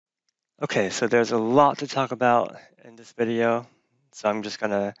Okay, so there's a lot to talk about in this video, so I'm just going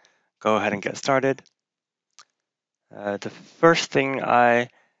to go ahead and get started. The first thing I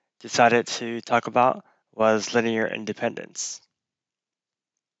decided to talk about was linear independence.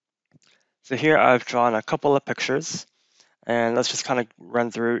 So here I've drawn a couple of pictures, and let's just kind of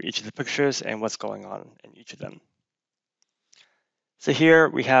run through each of the pictures and what's going on in each of them. So here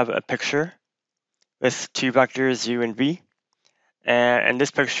we have a picture with two vectors u and v, and in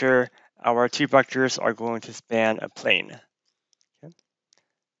this picture, our two vectors are going to span a plane. Okay.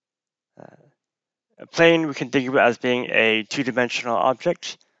 A plane we can think of it as being a two-dimensional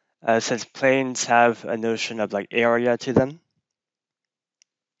object, since planes have a notion of like area to them.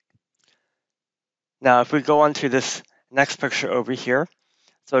 Now, if we go on to this next picture over here,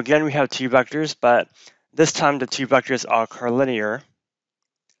 so again we have two vectors, but this time the two vectors are collinear,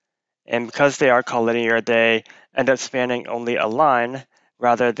 and because they are collinear, they end up spanning only a line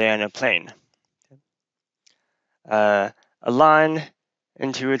rather than a plane. A line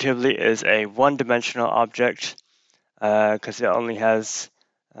intuitively is a one-dimensional object because it only has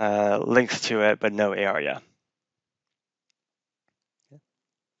length to it but no area.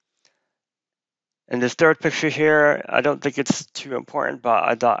 In this third picture here, I don't think it's too important, but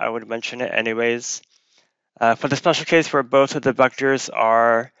I thought I would mention it anyways. For the special case where both of the vectors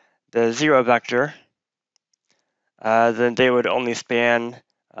are the zero vector, then they would only span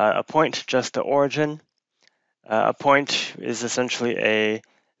a point, just the origin. A point is essentially a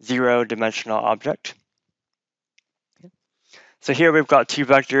zero-dimensional object. So here we've got two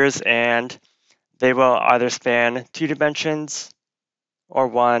vectors, and they will either span 2 dimensions, or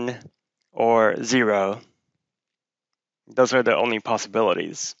 1, or 0. Those are the only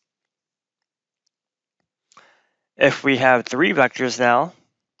possibilities. If we have 3 vectors now,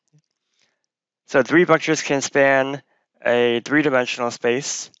 so 3 vectors can span a 3-dimensional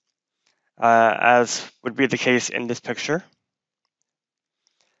space, as would be the case in this picture.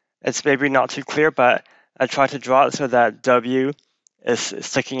 It's maybe not too clear, but I tried to draw it so that W is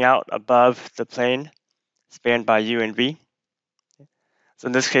sticking out above the plane spanned by U and V. So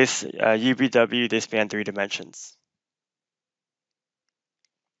in this case, UVW, they span 3 dimensions.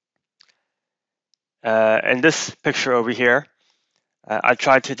 In this picture over here, I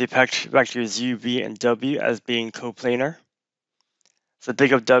tried to depict vectors U, V, and W as being coplanar. So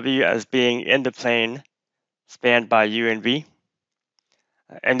think of W as being in the plane spanned by U and V.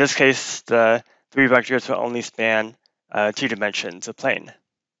 In this case, the 3 vectors will only span 2 dimensions of plane.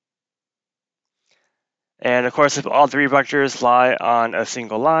 And of course, if all 3 vectors lie on a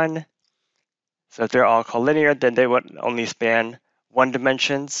single line, so if they're all collinear, then they would only span 1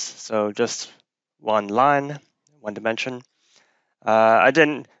 dimensions, so just one line, 1 dimension. I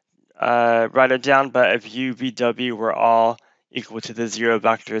didn't write it down, but if U, V, W were all equal to the 0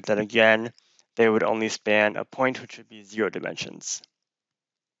 vector, then again, they would only span a point, which would be 0 dimensions.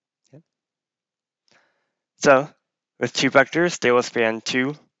 Okay. So with 2 vectors, they will span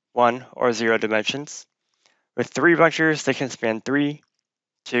 2, 1, or 0 dimensions. With 3 vectors, they can span 3,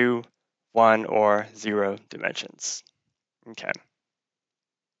 2, 1, or 0 dimensions. Okay.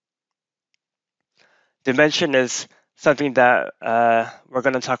 Dimension is something that we're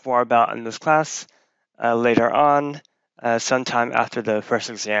going to talk more about in this class later on. Sometime after the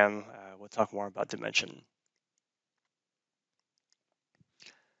first exam, we'll talk more about dimension.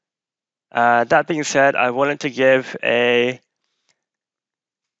 That being said, I wanted to give a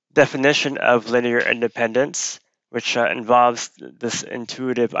definition of linear independence, which involves this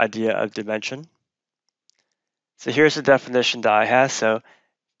intuitive idea of dimension. So here's the definition that I have. So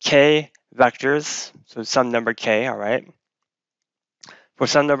k vectors, so some number k, all right? For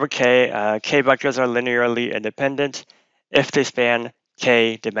some number k, k vectors are linearly independent if they span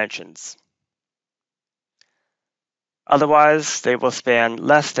k dimensions. Otherwise, they will span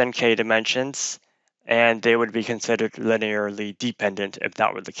less than k dimensions, and they would be considered linearly dependent if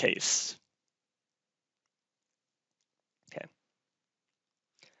that were the case. Okay.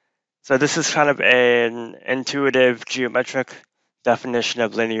 So this is kind of an intuitive geometric definition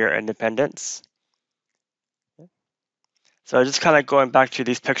of linear independence. So just kind of going back to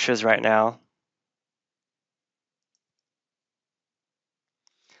these pictures right now.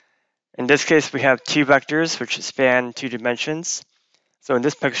 In this case, we have 2 vectors which span 2 dimensions. So in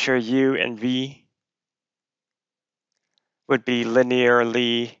this picture, U and V would be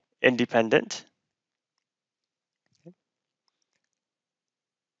linearly independent.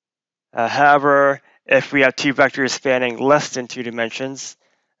 However, if we have 2 vectors spanning less than 2 dimensions,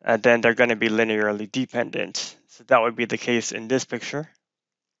 then they're going to be linearly dependent. So that would be the case in this picture,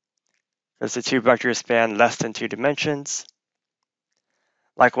 because the 2 vectors span less than 2 dimensions.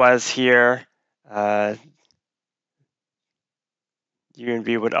 Likewise here, U and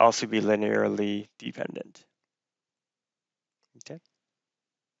V would also be linearly dependent. Okay.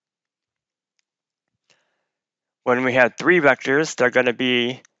 When we have three vectors, they're going to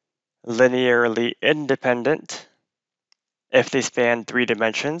be linearly independent if they span 3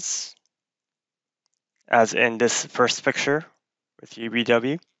 dimensions, as in this first picture with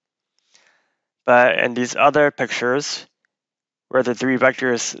UVW. But in these other pictures, where the three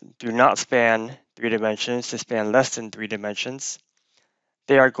vectors do not span 3 dimensions, they span less than 3 dimensions,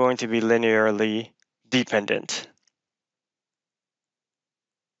 they are going to be linearly dependent.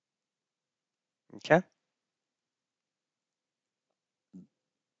 Okay?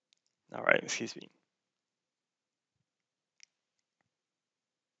 All right, excuse me.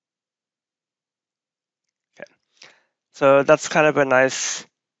 Okay. So that's kind of a nice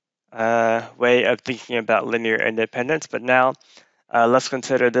way of thinking about linear independence. But now let's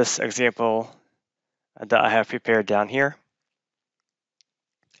consider this example that I have prepared down here.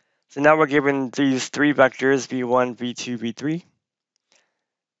 So now we're given these three vectors, v1, v2, v3.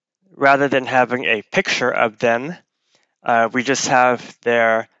 Rather than having a picture of them, we just have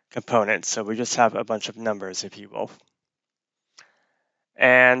their components. So we just have a bunch of numbers, if you will.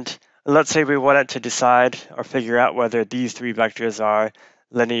 And let's say we wanted to decide or figure out whether these three vectors are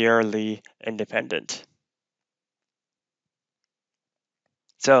linearly independent.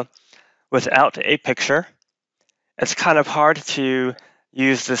 So without a picture, it's kind of hard to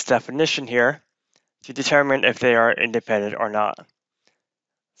use this definition here to determine if they are independent or not.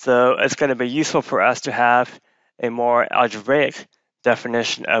 So it's going to be useful for us to have a more algebraic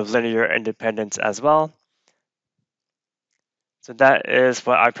definition of linear independence as well. So that is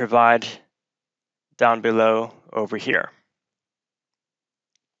what I provide down below over here.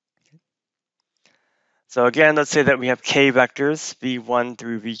 So again, let's say that we have k vectors, v1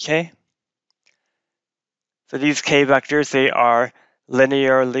 through vk. So these k vectors, they are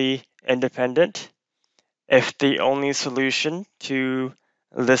linearly independent if the only solution to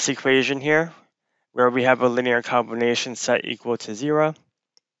this equation here, where we have a linear combination set equal to 0,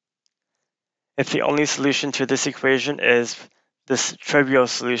 if the only solution to this equation is this trivial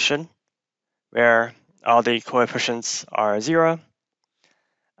solution, where all the coefficients are 0,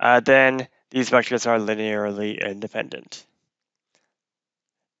 then these vectors are linearly independent.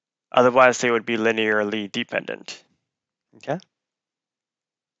 Otherwise, they would be linearly dependent. Okay?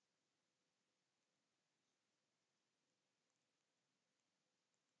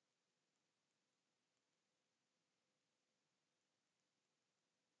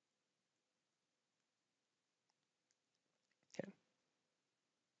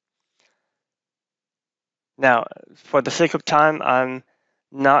 Now, for the sake of time, I'm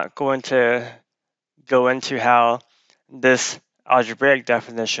not going to go into how this algebraic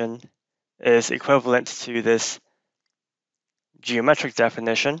definition is equivalent to this geometric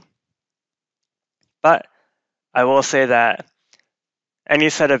definition, but I will say that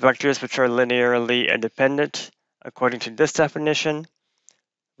any set of vectors which are linearly independent according to this definition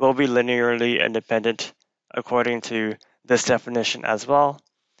will be linearly independent according to this definition as well,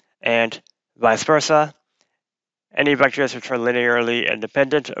 and vice versa. Any vectors which are linearly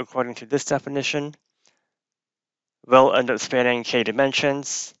independent according to this definition will end up spanning k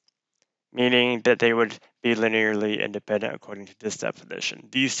dimensions, meaning that they would be linearly independent according to this definition.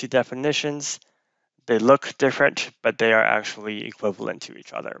 These two definitions, they look different, but they are actually equivalent to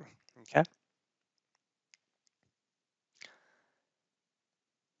each other. Okay.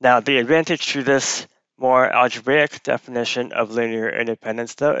 Now, the advantage to this more algebraic definition of linear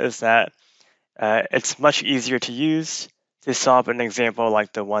independence, though, is that it's much easier to use to solve an example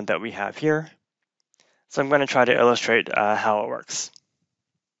like the one that we have here. So I'm going to try to illustrate how it works.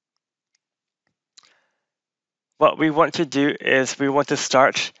 What we want to do is we want to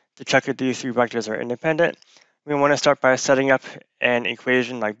start to check if these three vectors are independent. We want to start by setting up an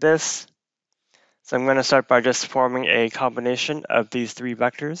equation like this. So I'm going to start by just forming a combination of these three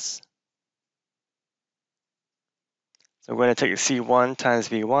vectors. So I'm going to take C1 times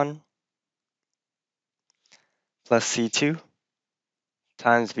V1 plus C2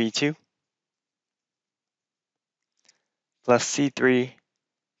 times V2 plus C3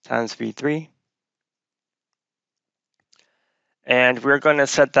 times V3. And we're going to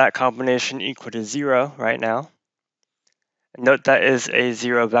set that combination equal to 0 right now. Note that is a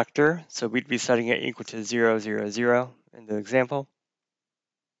 0 vector, so we'd be setting it equal to 0, 0, 0 in the example.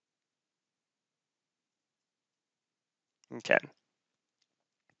 Okay.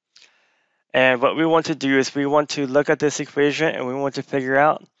 And what we want to do is we want to look at this equation and we want to figure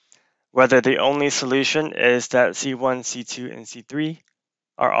out whether the only solution is that C1, C2, and C3,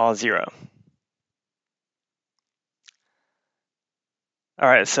 are all 0. All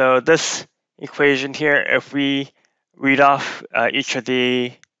right, so this equation here, if we read off each of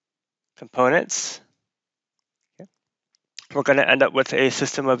the components, we're going to end up with a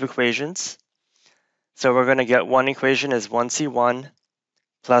system of equations. So we're going to get one equation is 1c1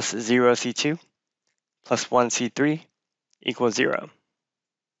 plus 0c2 plus 1c3 equals 0.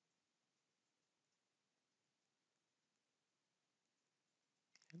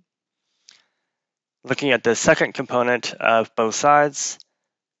 Looking at the second component of both sides,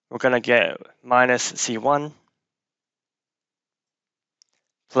 we're going to get minus c1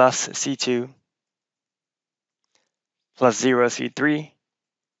 plus c2 plus 0c3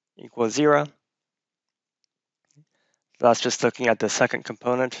 equals 0. That's just looking at the second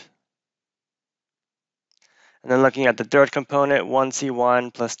component. And then looking at the third component,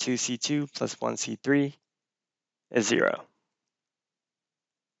 1c1 plus 2c2 plus 1c3 is 0.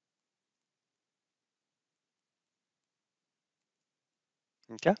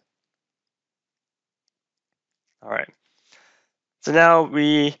 Okay? All right. So now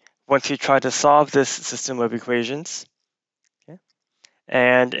we want to try to solve this system of equations. Okay?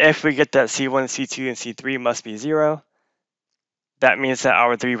 And if we get that c1, c2, and c3 must be 0, that means that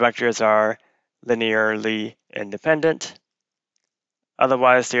our three vectors are linearly independent.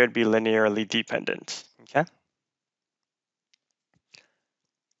 Otherwise, they would be linearly dependent. Okay?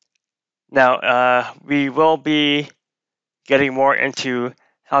 Now, we will be getting more into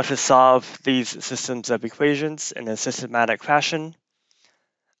how to solve these systems of equations in a systematic fashion.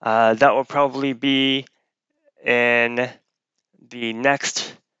 That will probably be in the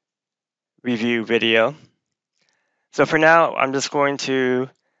next review video. So for now, I'm just going to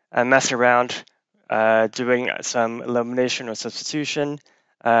mess around doing some elimination or substitution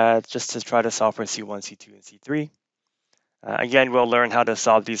just to try to solve for C1, C2, and C3. Again, we'll learn how to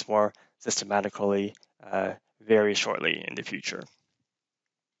solve these more systematically very shortly in the future.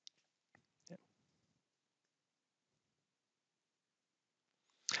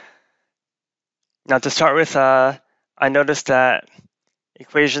 Now to start with, I noticed that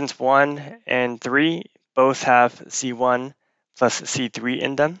equations 1 and 3 both have C1 plus C3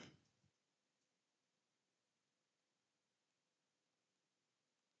 in them.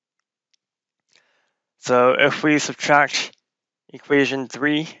 So if we subtract equation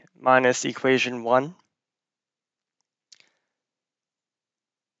 3 minus equation 1,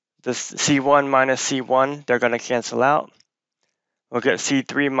 this C1 minus C1, they're going to cancel out. We'll get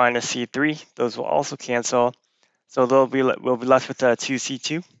C3 minus C3. Those will also cancel. So we'll be left with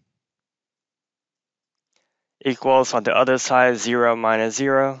 2C2 equals on the other side 0 minus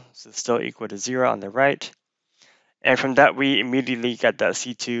 0. So still equal to 0 on the right. And from that, we immediately get that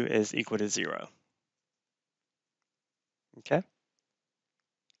C2 is equal to 0. Okay.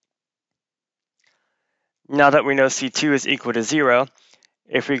 Now that we know C2 is equal to 0,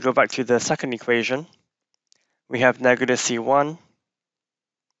 if we go back to the second equation, we have negative C1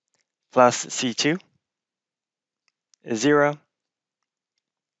 plus C2 is 0.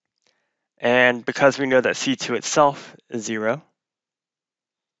 And because we know that C2 itself is 0,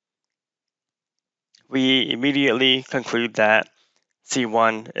 we immediately conclude that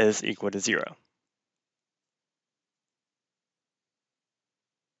C1 is equal to 0.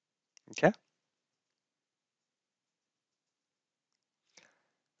 Okay?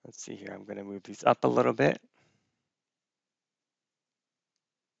 Let's see here. I'm going to move these up a little bit.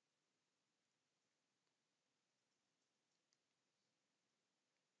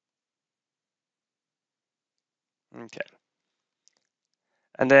 Okay.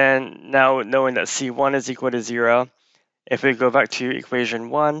 And then now knowing that C1 is equal to 0, if we go back to equation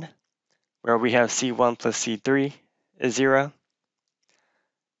 1, where we have C1 plus C3 is 0,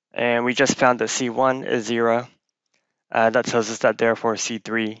 and we just found that C1 is 0, that tells us that therefore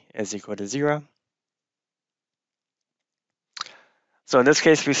C3 is equal to 0. So in this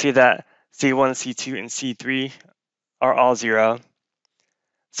case, we see that C1, C2, and C3 are all 0.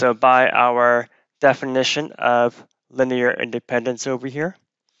 So by our definition of linear independence over here,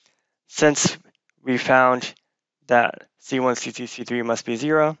 since we found that C1, C2, C3 must be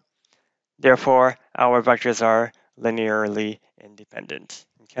 0, therefore our vectors are linearly independent.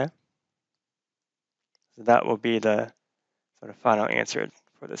 Okay? So that will be the sort of final answer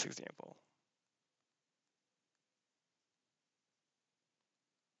for this example.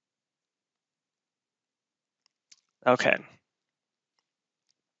 Okay.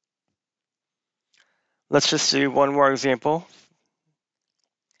 Let's just do one more example.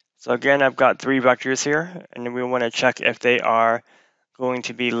 So again, I've got three vectors here, and we want to check if they are going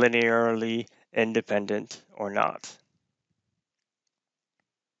to be linearly independent or not.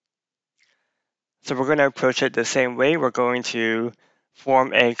 So we're going to approach it the same way. We're going to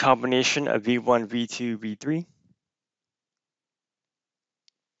form a combination of V1, V2, V3.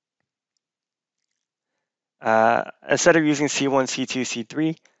 Instead of using C1, C2,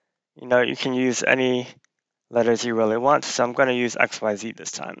 C3, you can use any letters you really want. So I'm going to use X, Y, Z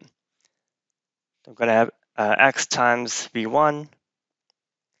this time. I'm going to have X times V1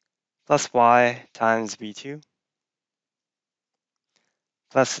 plus Y times V2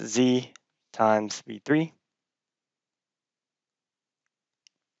 plus Z times V3.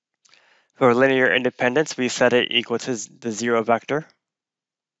 For linear independence, we set it equal to the 0 vector.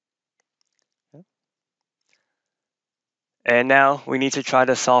 And now we need to try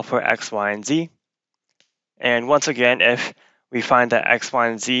to solve for X, Y, and Z. And once again, if we find that X, Y,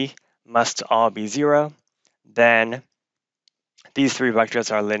 and Z must all be 0, then these three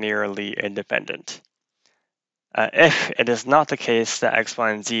vectors are linearly independent. If it is not the case that X,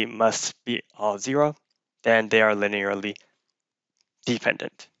 Y, and Z must be all 0, then they are linearly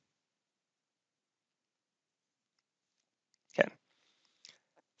dependent. Okay.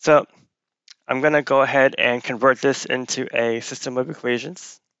 So I'm going to go ahead and convert this into a system of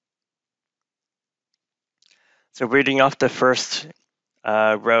equations. So reading off the first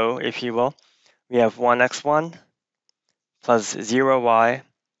row, if you will, we have 1x1 plus 0y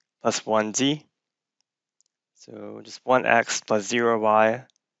plus 1z. So just 1x plus 0y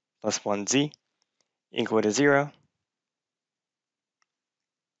plus 1z equal to 0.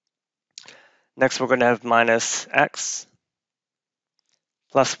 Next, we're going to have minus x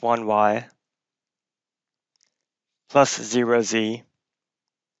plus 1y plus 0z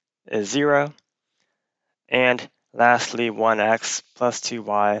is 0. And lastly, 1x plus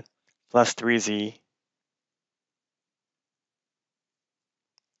 2y plus 3z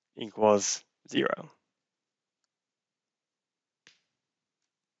equals 0.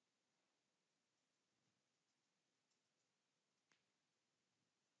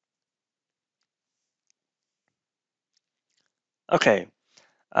 Okay,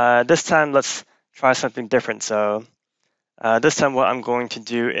 this time let's try something different. So this time what I'm going to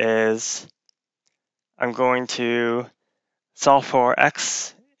do is I'm going to solve for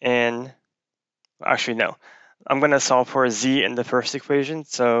x in, actually no, I'm going to solve for z in the first equation.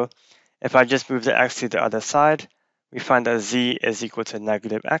 So if I just move the x to the other side, we find that z is equal to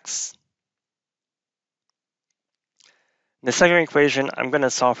negative x. In the second equation, I'm going to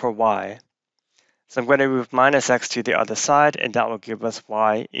solve for y. So I'm going to move minus x to the other side, and that will give us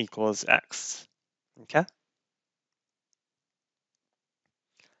y equals x. Okay?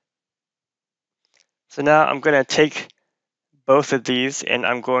 So now I'm going to take both of these, and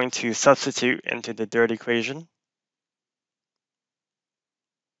I'm going to substitute into the third equation.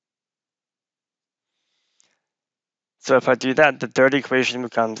 So if I do that, the third equation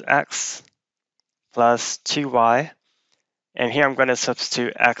becomes x plus 2y. And here I'm going to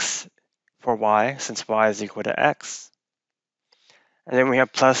substitute x for y, since y is equal to x. And then we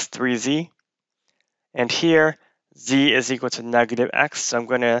have plus 3z. And here, z is equal to negative x, so I'm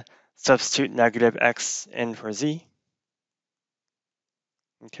going to substitute negative x in for z.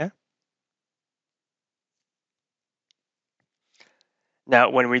 Okay. Now,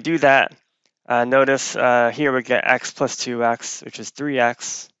 when we do that, notice here we get x plus 2x, which is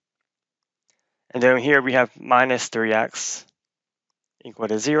 3x. And then here we have minus 3x equal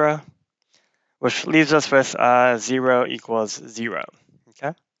to 0, which leaves us with 0 equals 0.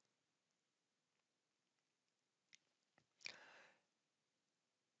 Okay.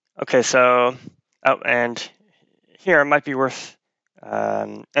 Okay, so, and here it might be worth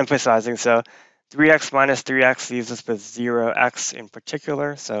emphasizing. So 3x minus 3x leaves us with 0x in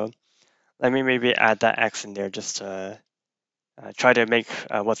particular. So let me maybe add that x in there just to try to make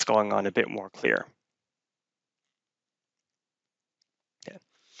what's going on a bit more clear. Okay.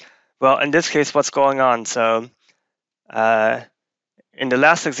 Well, in this case, what's going on? So in the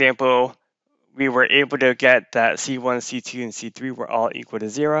last example, we were able to get that C1, C2, and C3 were all equal to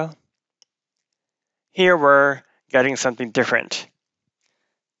 0. Here we're getting something different.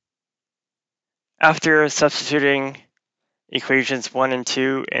 After substituting equations 1 and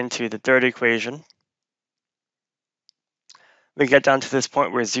 2 into the third equation, we get down to this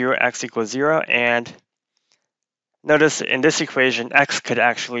point where 0x equals 0, and notice in this equation, x could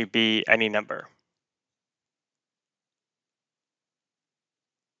actually be any number.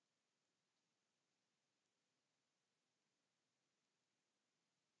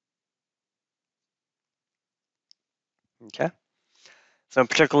 Okay, so in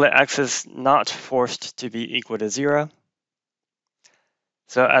particular, x is not forced to be equal to 0.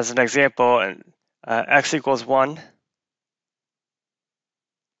 So as an example, x equals 1.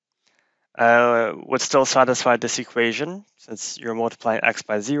 would still satisfy this equation since you're multiplying x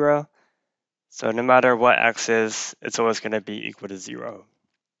by 0. So no matter what x is, it's always going to be equal to 0.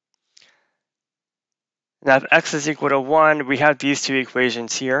 Now if x is equal to 1, we have these two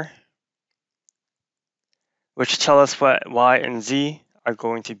equations here, which tell us what y and z are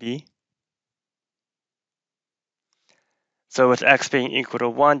going to be. So with x being equal to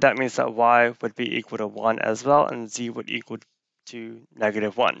 1, that means that y would be equal to 1 as well, and z would equal to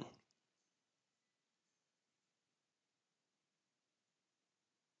negative 1.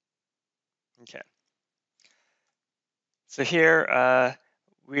 Okay. So here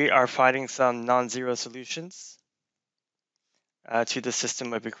we are finding some non-zero solutions to the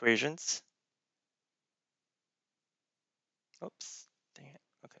system of equations. Oops, dang it.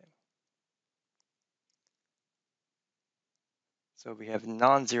 Okay. So we have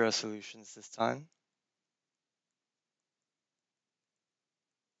non-zero solutions this time.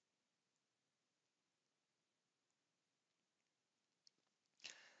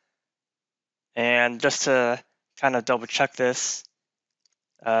 And just to kind of double check this,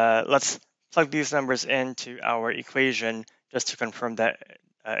 let's plug these numbers into our equation just to confirm that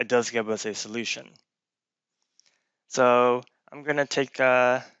it does give us a solution. So I'm going to take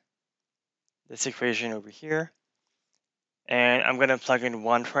this equation over here, and I'm going to plug in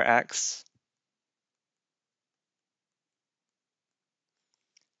 1 for x.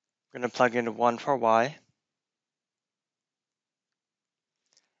 I'm going to plug in 1 for y.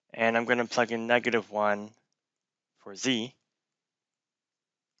 And I'm going to plug in negative 1 for z.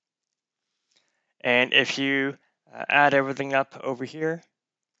 And if you add everything up over here,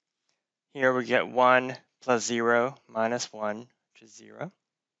 here we get 1 plus 0 minus 1, which is 0.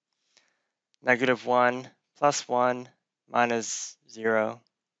 Negative 1 plus 1 minus 0.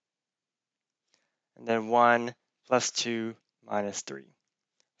 And then 1 plus 2 minus 3.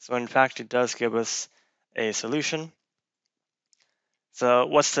 So in fact, it does give us a solution. So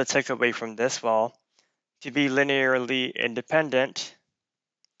what's the takeaway from this? Well, to be linearly independent,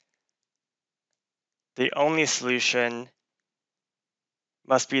 the only solution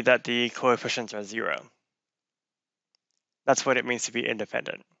must be that the coefficients are 0. That's what it means to be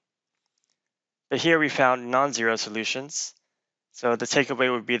independent. But here we found non-zero solutions. So the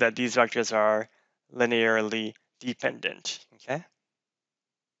takeaway would be that these vectors are linearly dependent, okay?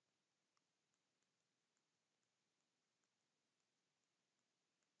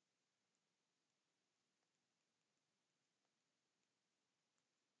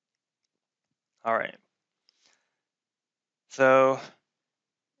 All right. So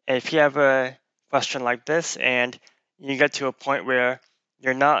if you have a question like this and you get to a point where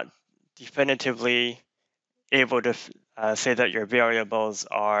you're not definitively able to say that your variables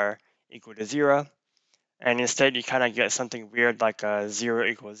are equal to 0, and instead you kind of get something weird like 0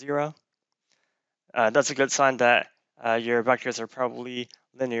 equals 0, that's a good sign that your vectors are probably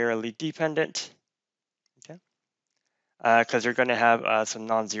linearly dependent, okay? Because you're going to have some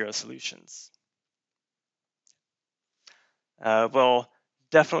non-zero solutions. We'll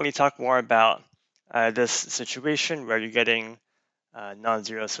definitely talk more about this situation where you're getting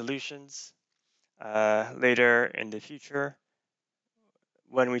non-zero solutions later in the future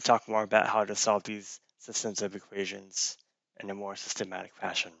when we talk more about how to solve these systems of equations in a more systematic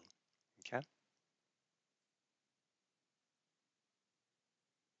fashion. Okay.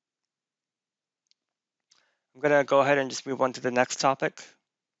 I'm going to go ahead and just move on to the next topic.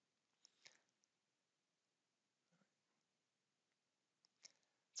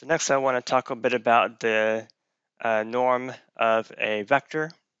 So next I want to talk a bit about the norm of a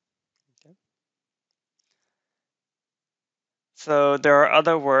vector. Okay. So there are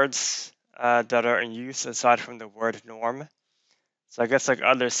other words that are in use aside from the word norm. So I guess like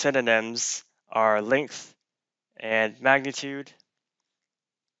other synonyms are length and magnitude.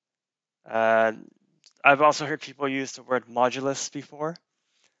 I've also heard people use the word modulus before,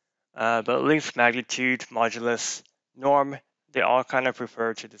 but length, magnitude, modulus, norm, they all kind of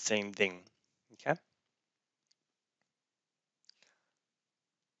refer to the same thing. Okay.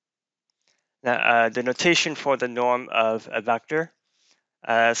 Now, the notation for the norm of a vector.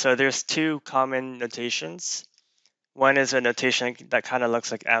 So there's two common notations. One is a notation that kind of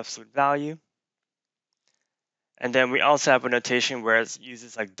looks like absolute value. And then we also have a notation where it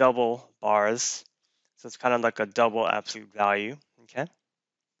uses like double bars. So it's kind of like a double absolute value, okay?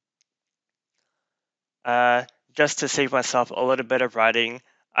 Just to save myself a little bit of writing,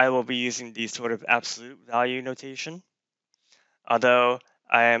 I will be using the sort of absolute value notation. Although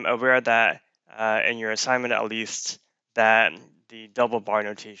I am aware that in your assignment at least, that the double bar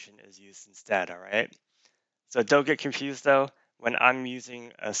notation is used instead, all right? So don't get confused though. when I'm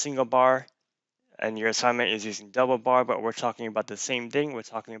using a single bar and your assignment is using double bar, but we're talking about the same thing. We're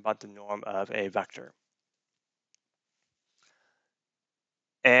talking about the norm of a vector.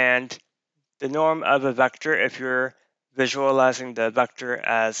 And the norm of a vector, if you're visualizing the vector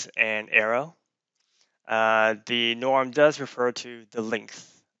as an arrow, the norm does refer to the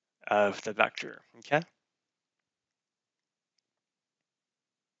length of the vector, okay?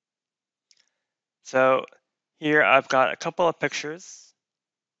 So here I've got a couple of pictures.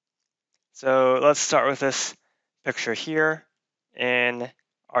 So let's start with this picture here in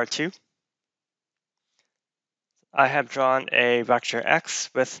R2. I have drawn a vector x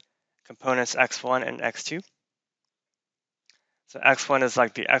with components x1 and x2. So x1 is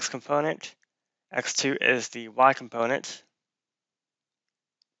like the x component, x2 is the y component.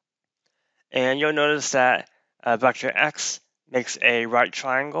 And you'll notice that vector x makes a right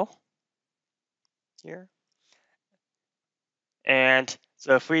triangle here. And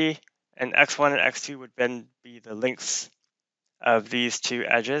so if and x1 and x2 would then be the lengths of these two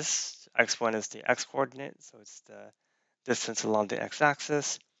edges. X1 is the x coordinate, so it's the distance along the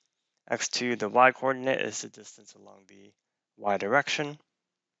x-axis. X2, the y coordinate, is the distance along the y direction.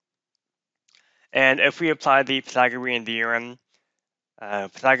 And if we apply the Pythagorean theorem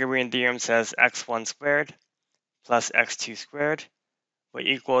says x1 squared plus x2 squared will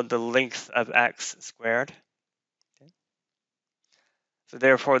equal the length of x squared. Okay. So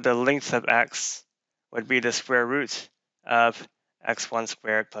therefore, the length of x would be the square root of x1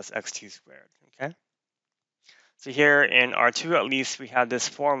 squared plus x2 squared. Okay. So here in R2, at least, we have this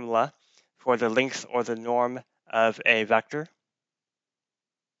formula for the length or the norm of a vector.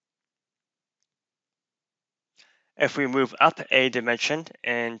 If we move up a dimension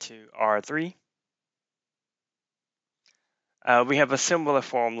into R3, we have a similar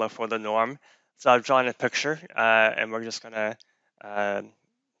formula for the norm. So I've drawn a picture, and we're just going to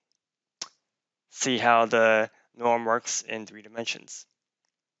see how the norm works in 3 dimensions.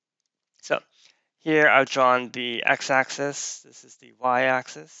 So here I've drawn the x-axis, this is the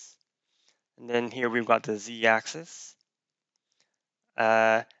y-axis, and then here we've got the z-axis.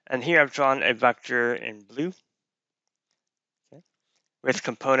 And here I've drawn a vector in blue, okay, with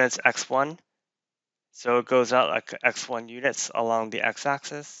components x1. So it goes out like x1 units along the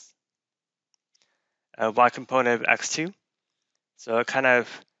x-axis. Y component of x2. So it kind of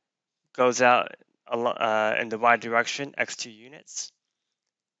goes out in the y direction, x2 units.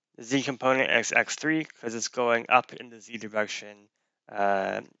 The z component is x3 because it's going up in the z direction,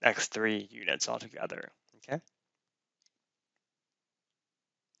 x3 units altogether. Okay.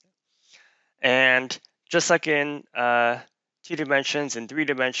 And just like in 2 dimensions and 3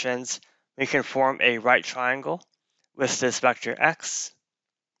 dimensions, we can form a right triangle with this vector x.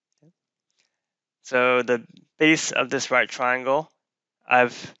 So the base of this right triangle,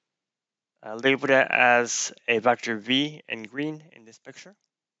 I've labeled it as a vector v in green in this picture.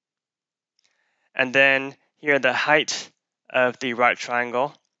 And then here the height of the right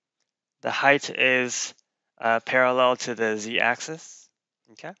triangle, the height is parallel to the z-axis.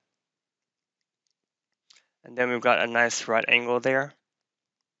 Okay. And then we've got a nice right angle there.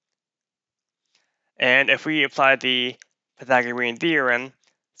 And if we apply the Pythagorean theorem,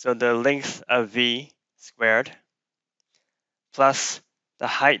 so the length of v squared plus the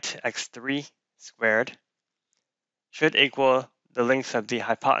height x3 squared should equal the length of the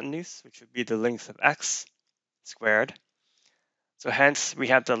hypotenuse, which would be the length of x squared. So hence we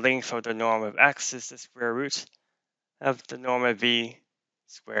have the length or the norm of x is the square root of the norm of v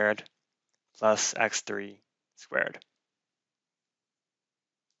squared plus x3 squared.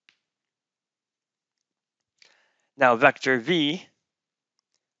 Now vector v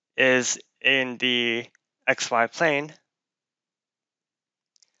is in the xy plane.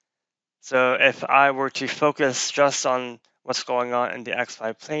 So if I were to focus just on what's going on in the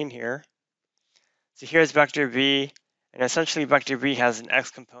xy plane here, so here's vector v, and essentially vector v has an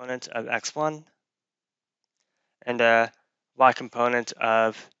x component of x1 and a y component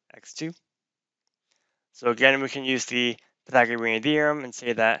of x2. So again, we can use the Pythagorean theorem and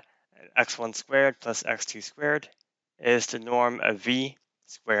say that x1 squared plus x2 squared is the norm of v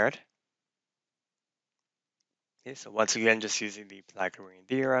squared. Okay, so once again, just using the Pythagorean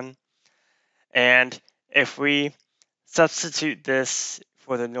theorem. And if we substitute this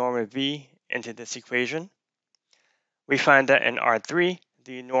for the norm of v into this equation, we find that in R3,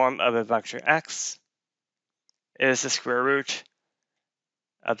 the norm of a vector x is the square root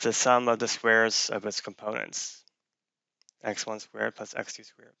of the sum of the squares of its components, x1 squared plus x2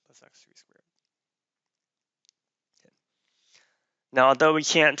 squared plus x3 squared. Okay. Now, although we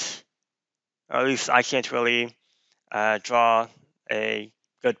can't, or at least I can't really draw a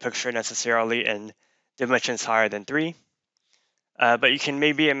good picture necessarily in dimensions higher than 3. But you can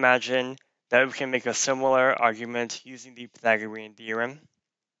maybe imagine that we can make a similar argument using the Pythagorean theorem.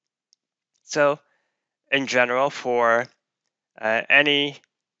 So in general, for any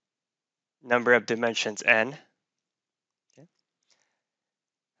number of dimensions n,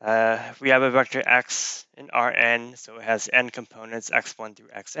 we have a vector x in Rn, so it has n components, x1 through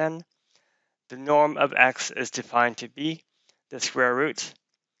xn. The norm of x is defined to be the square root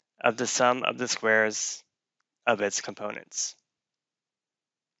of the sum of the squares of its components.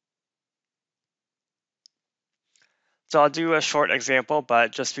 So I'll do a short example,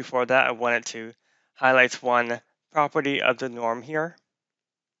 but just before that, I wanted to highlight one property of the norm here.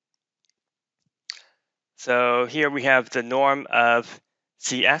 So here we have the norm of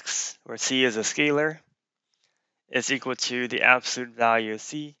Cx, where C is a scalar, is equal to the absolute value of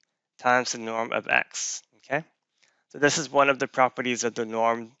C times the norm of X. Okay, so this is one of the properties of the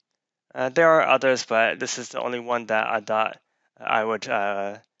norm. There are others, but this is the only one that I thought I would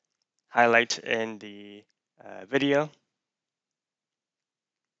highlight in the video.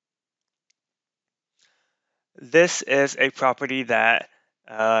 This is a property that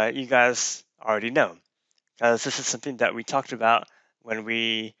you guys already know, because this is something that we talked about when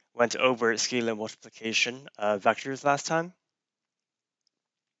we went over scalar multiplication of vectors last time.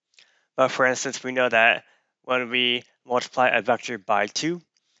 But for instance, we know that when we multiply a vector by 2,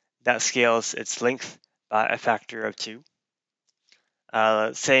 that scales its length by a factor of 2.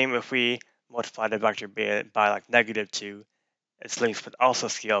 Same if we multiply the vector by like -2, its length would also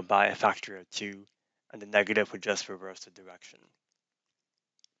scale by a factor of 2, and the negative would just reverse the direction.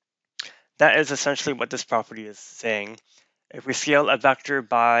 That is essentially what this property is saying. If we scale a vector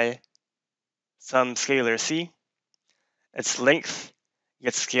by some scalar c, its length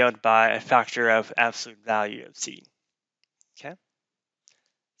gets scaled by a factor of absolute value of c. Okay?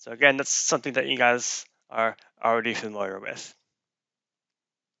 So again, that's something that you guys are already familiar with.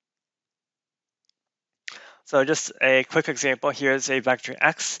 So just a quick example, here's a vector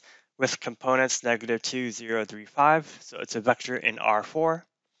x with components -2, 0, 3, 5. So it's a vector in R4.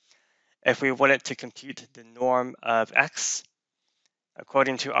 If we wanted to compute the norm of x,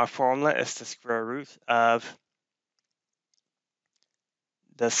 according to our formula, it's the square root of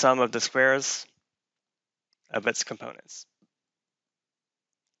the sum of the squares of its components.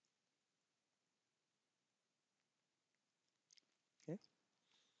 Okay.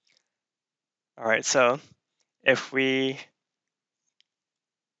 All right, so if we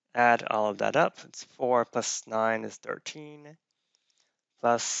add all of that up, it's 4 plus 9 is 13,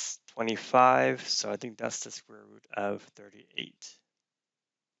 plus 25, so I think that's the square root of 38.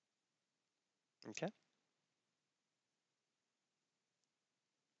 Okay.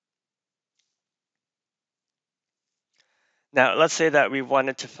 Now, let's say that we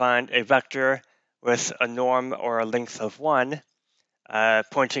wanted to find a vector with a norm or a length of 1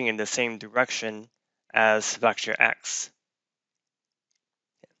 pointing in the same direction as vector x.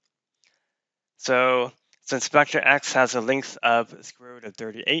 So since vector x has a length of square root of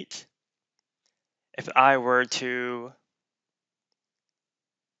 38, if I were to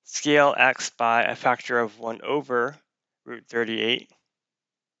scale x by a factor of 1 over root 38,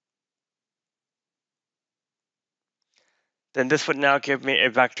 then this would now give me a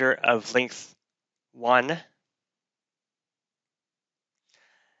vector of length 1.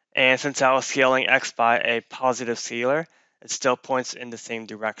 And since I was scaling x by a positive scalar, it still points in the same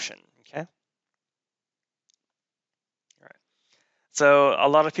direction. Okay. All right. So a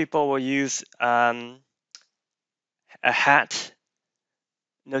lot of people will use a hat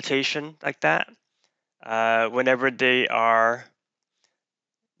notation like that whenever they are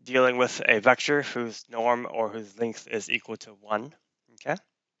dealing with a vector whose norm or whose length is equal to 1. Okay.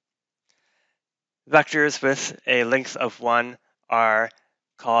 Vectors with a length of 1 are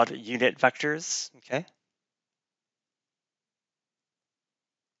called unit vectors. Okay.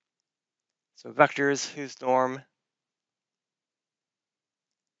 So vectors whose norm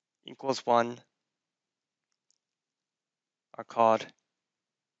equals 1 are called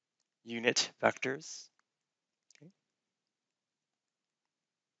unit vectors. Okay.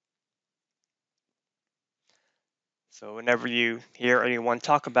 So whenever you hear anyone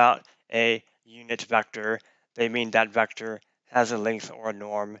talk about a unit vector, they mean that vector has a length or a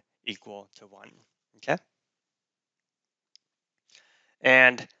norm equal to 1. Okay.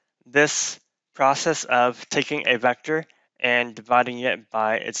 And this process of taking a vector and dividing it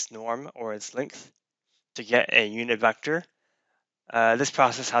by its norm or its length to get a unit vector, this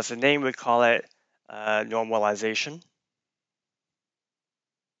process has a name. We call it normalization.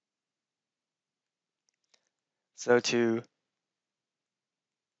 So to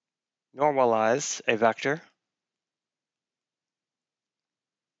normalize a vector,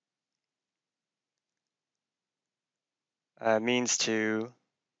 means to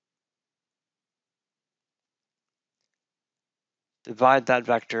divide that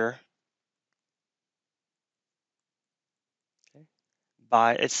vector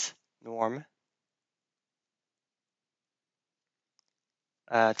by its norm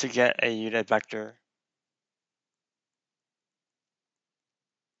to get a unit vector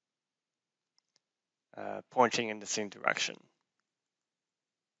pointing in the same direction.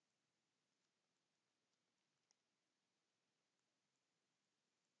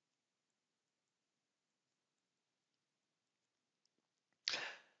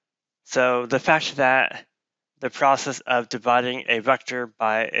 So the fact that the process of dividing a vector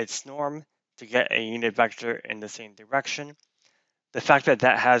by its norm to get a unit vector in the same direction, the fact that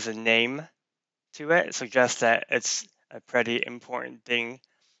that has a name to it suggests that it's a pretty important thing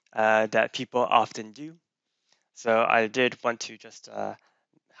that people often do. So I did want to just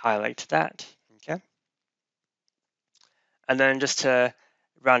highlight that. Okay. And then just to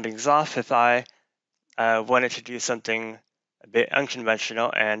round things off, if I wanted to do something a bit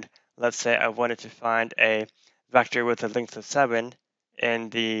unconventional, and let's say I wanted to find a vector with a length of 7 in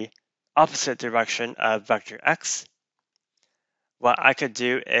the opposite direction of vector x, what I could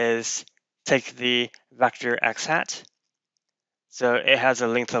do is take the vector x hat. So it has a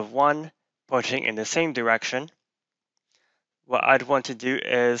length of 1 pointing in the same direction. What I'd want to do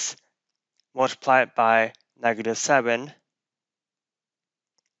is multiply it by -7.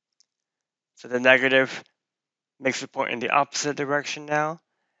 So the negative makes it point in the opposite direction now,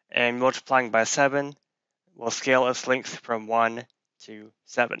 and multiplying by 7 will scale its length from 1 to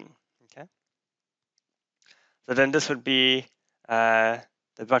 7. Okay. So then this would be the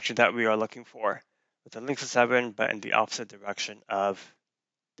vector that we are looking for, with a length of 7, but in the opposite direction of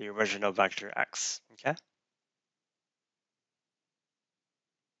the original vector x. Okay.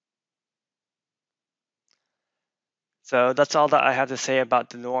 So that's all that I have to say about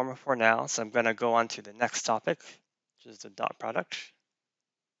the norm for now. So I'm going to go on to the next topic, which is the dot product.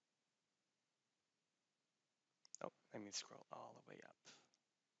 Oh, let me scroll all the way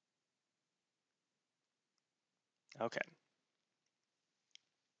up. Okay.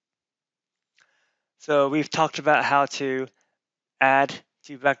 So we've talked about how to add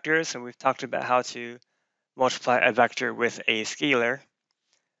two vectors, and we've talked about how to multiply a vector with a scalar.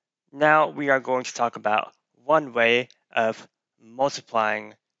 Now we are going to talk about one way of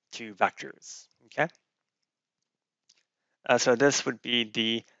multiplying two vectors. Okay. So this would be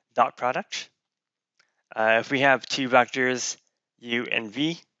the dot product. If we have two vectors, u and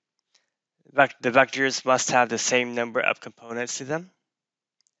v, the vectors must have the same number of components to them.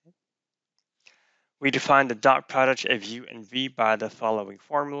 We define the dot product of u and v by the following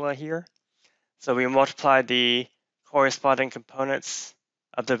formula here. So we multiply the corresponding components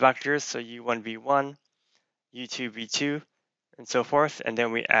of the vectors, so u1, v1, u2, v2, and so forth, and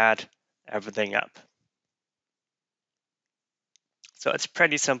then we add everything up. So it's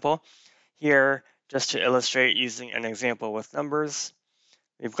pretty simple. Here, just to illustrate using an example with numbers,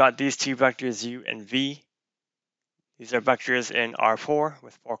 we've got these two vectors u and v. These are vectors in R4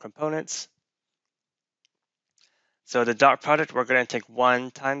 with 4 components. So the dot product, we're going to take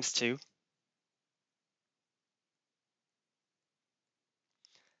 1 times 2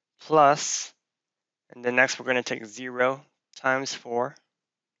 plus, and then next we're going to take 0 times 4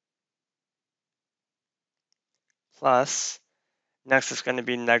 plus, next it's going to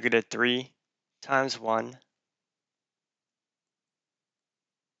be -3 times 1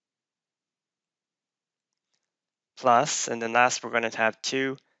 plus, and then last we're going to have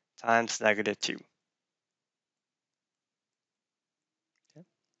 2 times -2. Okay.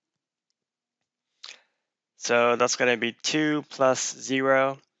 So that's going to be 2 plus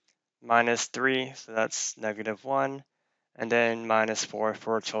 0 minus 3, so that's -1, and then -4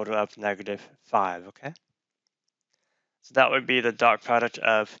 for a total of -5, okay? So that would be the dot product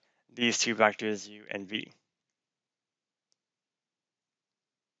of these two vectors, u and v.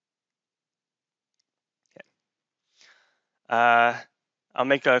 Okay. I'll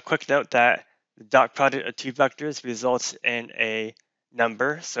make a quick note that the dot product of two vectors results in a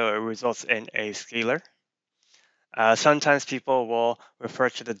number, so it results in a scalar. Sometimes people will refer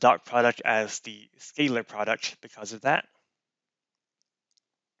to the dot product as the scalar product because of that.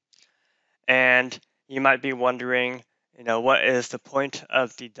 And you might be wondering, what is the point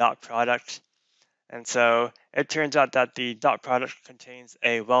of the dot product? And so it turns out that the dot product contains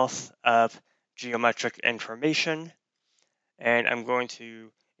a wealth of geometric information. And I'm going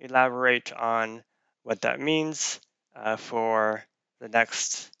to elaborate on what that means for the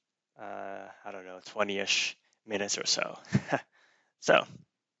next, 20-ish minutes or so. So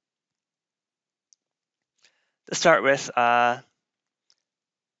to start with, I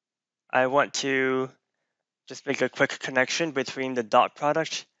want to just make a quick connection between the dot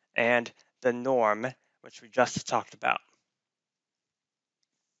product and the norm, which we just talked about.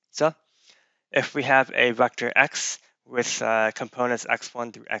 So if we have a vector x with components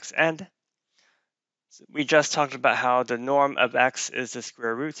x1 through xn, we just talked about how the norm of x is the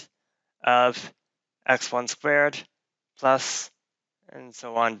square root of x1 squared plus and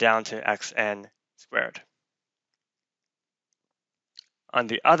so on down to xn squared. On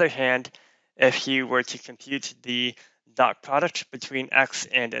the other hand, if you were to compute the dot product between x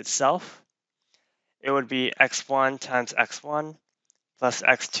and itself, it would be x1 times x1 plus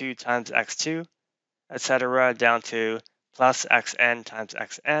x2 times x2, etc., down to plus xn times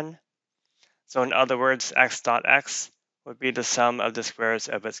xn. So in other words, x dot x would be the sum of the squares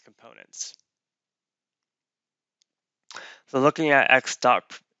of its components. So looking at x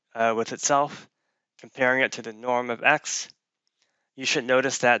dot with itself, comparing it to the norm of x, you should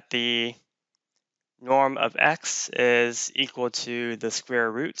notice that the norm of x is equal to the square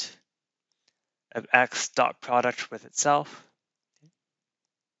root of x dot product with itself.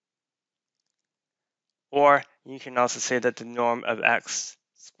 Or you can also say that the norm of x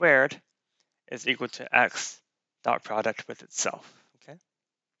squared is equal to x dot product with itself. Okay.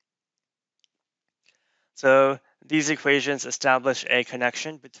 So these equations establish a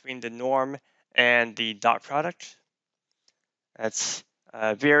connection between the norm and the dot product. That's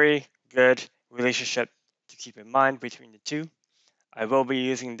a very good relationship to keep in mind between the two. I will be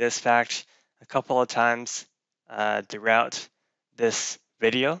using this fact a couple of times throughout this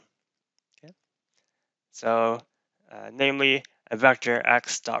video. Okay. So, namely, a vector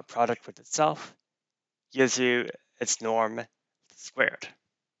x dot product with itself gives you its norm squared.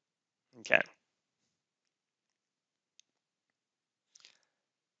 Okay.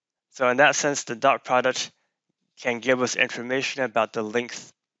 So in that sense, the dot product can give us information about the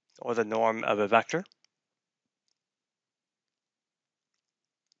length or the norm of a vector.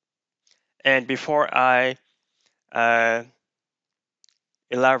 And before I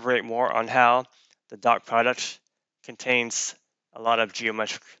elaborate more on how the dot product contains a lot of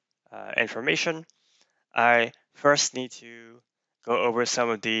geometric information, I first need to go over some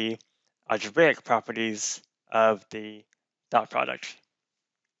of the algebraic properties of the dot product.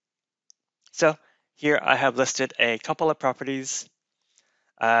 So here I have listed a couple of properties.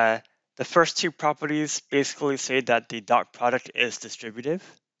 The first two properties basically say that the dot product is distributive.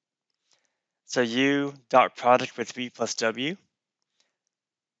 So u dot product with v plus w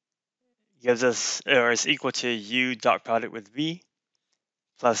gives us, or is equal to u dot product with v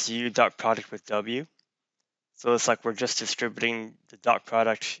plus u dot product with w. So it's like we're just distributing the dot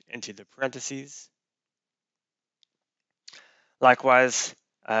product into the parentheses. Likewise,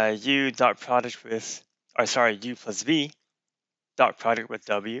 u dot product with, u plus v dot product with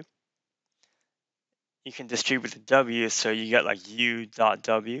w. You can distribute the w, so you get like u dot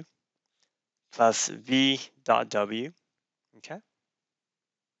w plus v dot w. Okay.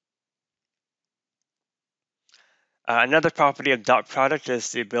 Another property of dot product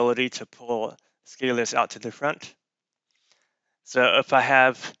is the ability to pull scalars out to the front. So if I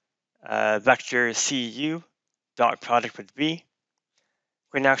have vector cu dot product with v,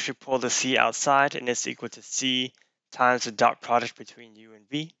 we can actually pull the c outside, and it's equal to c times the dot product between u and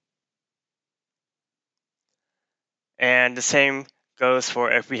v. And the same goes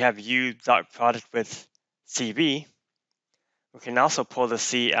for if we have u dot product with cv, we can also pull the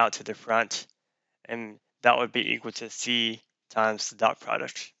c out to the front, and that would be equal to c times the dot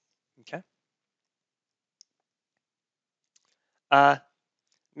product. Okay.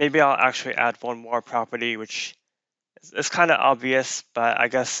 Maybe I'll actually add one more property, which is kind of obvious, but I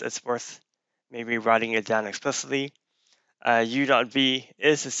guess it's worth maybe writing it down explicitly. U dot v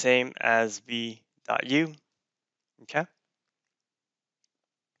is the same as v dot u. Okay.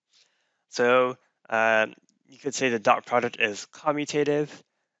 So you could say the dot product is commutative.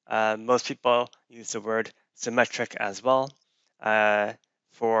 Most people use the word symmetric as well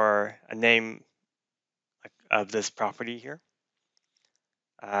for a name of this property here.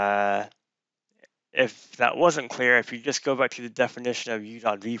 If that wasn't clear, if you just go back to the definition of u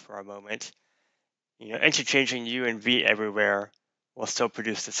dot v for a moment, interchanging u and v everywhere will still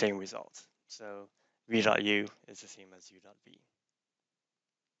produce the same result. So v dot u is the same as u dot v.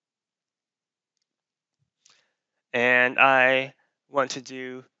 And I want to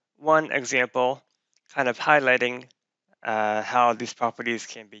do one example kind of highlighting how these properties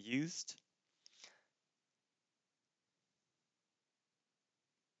can be used.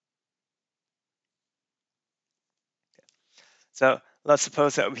 So let's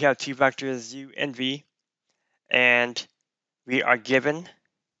suppose that we have two vectors u and v, and we are given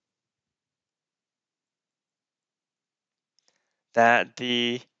that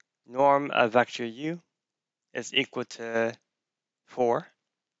the norm of vector u is equal to 4.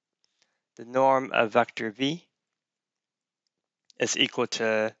 The norm of vector v is equal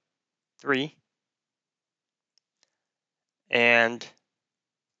to 3. And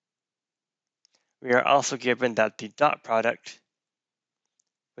we are also given that the dot product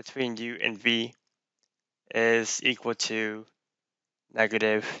between u and v is equal to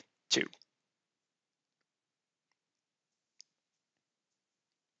 -2.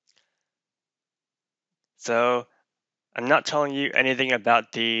 So I'm not telling you anything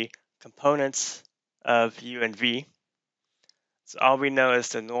about the components of u and v. So all we know is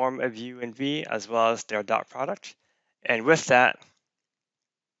the norm of u and v as well as their dot product. And with that,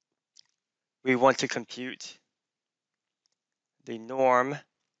 we want to compute the norm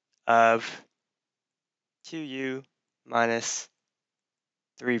of 2u minus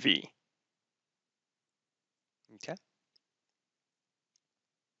 3v. Okay.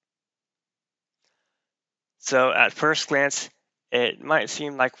 So at first glance, it might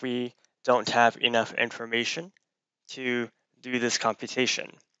seem like we don't have enough information to do this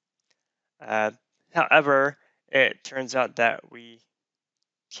computation. However, it turns out that we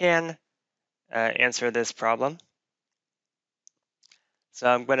can answer this problem. So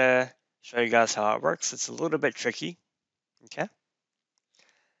I'm going to show you guys how it works. It's a little bit tricky, okay?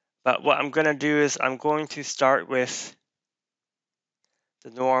 But what I'm going to do is I'm going to start with the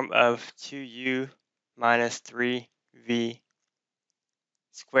norm of 2u minus 3v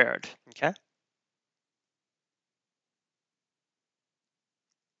squared, okay?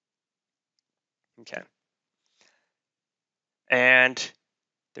 Okay. And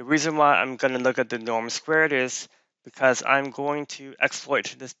the reason why I'm going to look at the norm squared is because I'm going to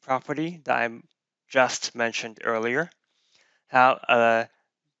exploit this property that I just mentioned earlier, how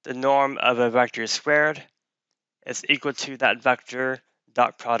the norm of a vector squared is equal to that vector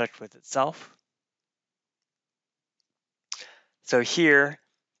dot product with itself. So here,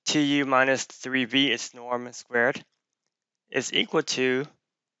 2u minus 3v, its norm squared, is equal to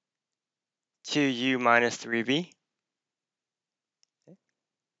 2u minus 3v,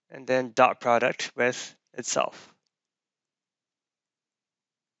 and then dot product with itself.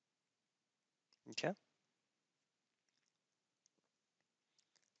 Okay.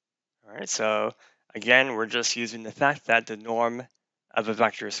 All right, so again, we're just using the fact that the norm of a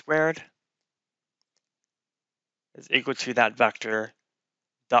vector squared is equal to that vector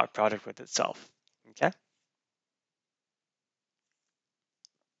dot product with itself. Okay.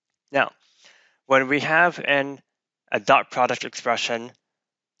 Now, when we have a dot product expression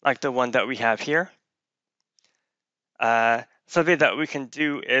like the one that we have here, something that we can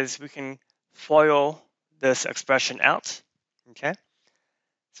do is we can FOIL this expression out. Okay.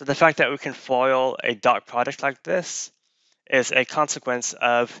 So the fact that we can FOIL a dot product like this is a consequence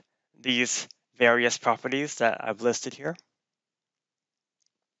of these various properties that I've listed here.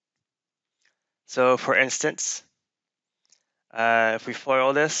 So for instance, if we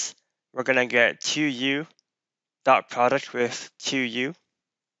FOIL this, we're going to get 2u dot product with 2u,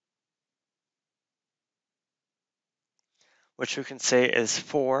 which we can say is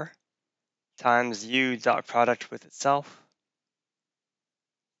 4 times u dot product with itself.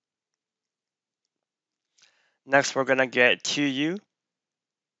 Next, we're going to get 2u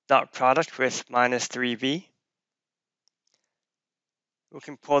dot product with minus 3v. We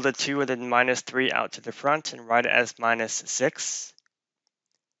can pull the 2 and then minus 3 out to the front and write it as minus 6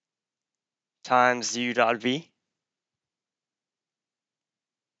 times u dot v.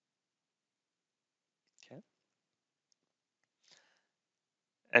 Okay.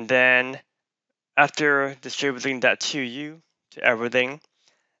 And then after distributing that 2u to everything,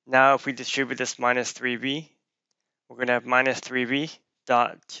 now if we distribute this minus 3v, we're going to have minus 3v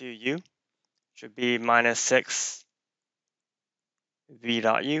dot 2u, should be minus 6 v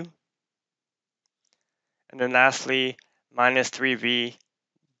dot u. And then lastly, minus 3v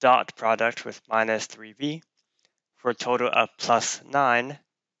dot product with minus 3v for a total of plus 9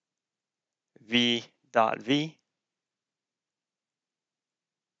 v dot v.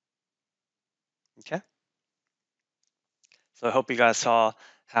 Okay. So I hope you guys saw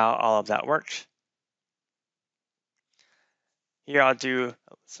how all of that worked. Here I'll do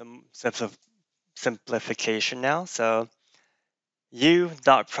some simplification now. So u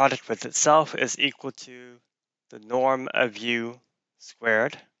dot product with itself is equal to the norm of u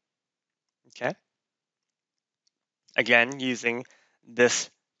squared. Okay. Again, using this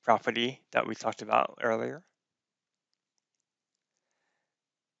property that we talked about earlier.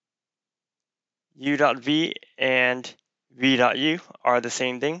 u dot v and v dot u are the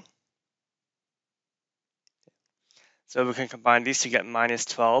same thing. So we can combine these to get minus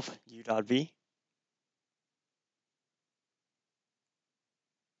 12 u dot v.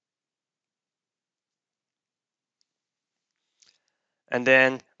 And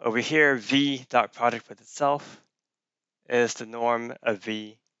then over here, v dot product with itself is the norm of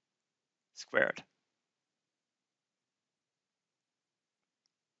v squared.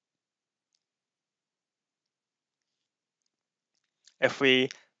 If we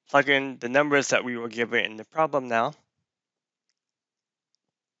plug in the numbers that we were given in the problem now,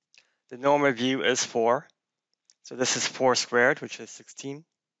 the norm of u is 4. So this is 4 squared, which is 16.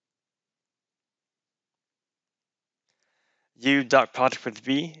 U dot product with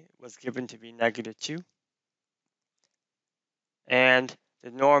v was given to be negative 2. And the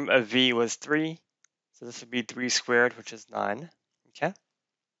norm of v was 3. So this would be 3 squared, which is 9. Okay.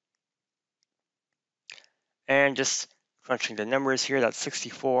 And just crunching the numbers here, that's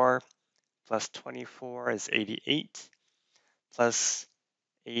 64 plus 24 is 88 plus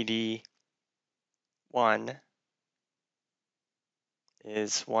 81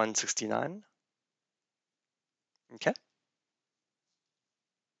 is 169. Okay.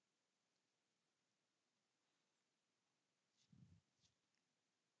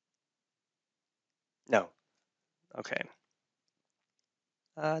 No. Okay.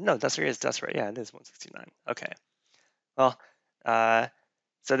 No, that's right. Yeah, it is 169. Okay. Well,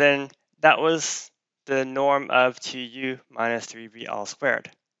 so then that was the norm of 2u minus 3v all squared.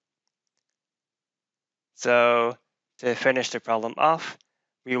 So to finish the problem off,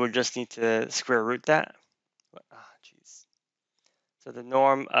 we would just need to square root that. Geez. So the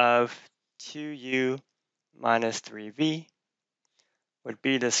norm of 2u minus 3v would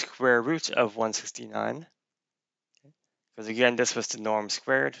be the square root of 169. Because again, this was the norm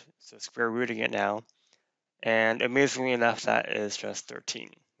squared, so square rooting it now. And amazingly enough, that is just 13.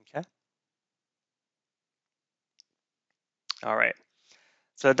 Okay. All right.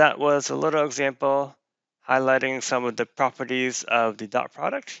 So that was a little example highlighting some of the properties of the dot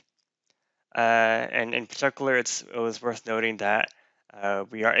product. And in particular, it was worth noting that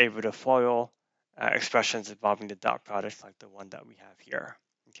we are able to FOIL expressions involving the dot product like the one that we have here.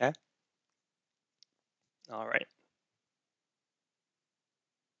 Okay. All right.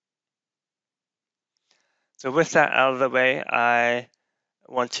 So with that out of the way, I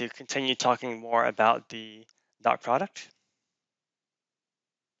want to continue talking more about the dot product.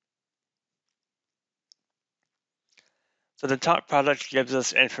 So the dot product gives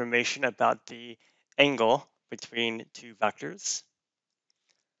us information about the angle between two vectors.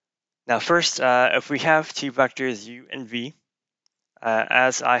 Now first, if we have two vectors u and v,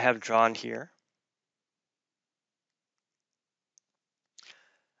 as I have drawn here,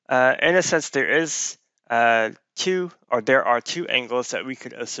 in a sense there are two angles that we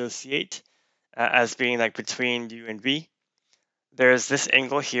could associate as being like between u and v. There's this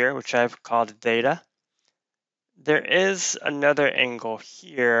angle here, which I've called theta. There is another angle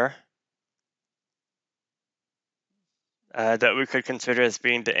here that we could consider as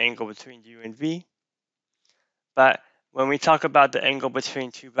being the angle between u and v. But when we talk about the angle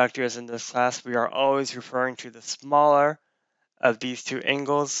between two vectors in this class, we are always referring to the smaller of these two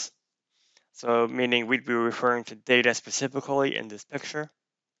angles. So meaning we'd be referring to theta specifically in this picture.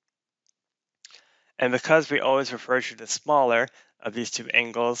 And because we always refer to the smaller of these two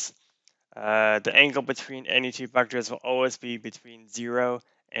angles, the angle between any two vectors will always be between 0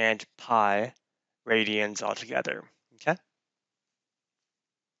 and pi radians altogether. Okay?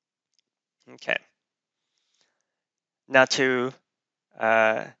 Okay. Now to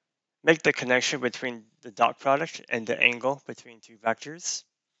make the connection between the dot product and the angle between two vectors,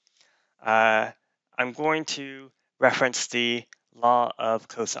 I'm going to reference the law of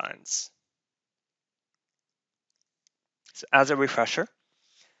cosines. So as a refresher,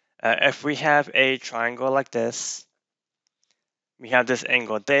 if we have a triangle like this, we have this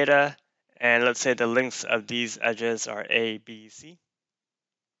angle theta, and let's say the lengths of these edges are A, B, C.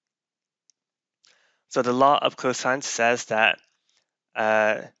 So the law of cosines says that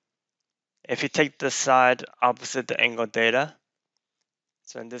if you take the side opposite the angle theta,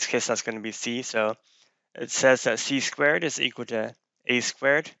 so in this case that's going to be C, so it says that C squared is equal to A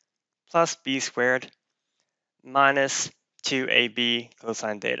squared plus B squared minus 2AB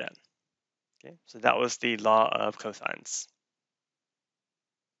cosine theta. Okay, so that was the law of cosines.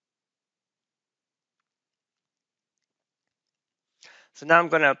 So now I'm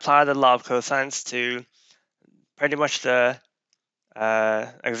going to apply the law of cosines to pretty much the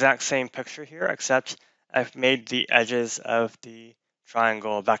exact same picture here, except I've made the edges of the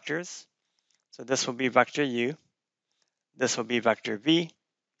triangle vectors. So this will be vector u, this will be vector v,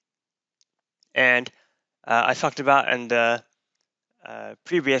 and I talked about in the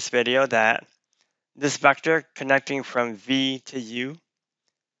previous video that this vector connecting from v to u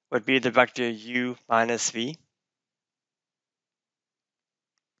would be the vector u minus v.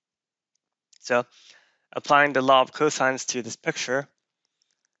 So applying the law of cosines to this picture,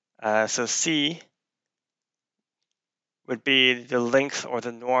 so c would be the length or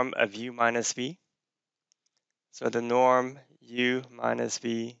the norm of u minus v. So the norm u minus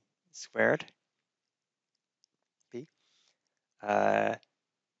v squared.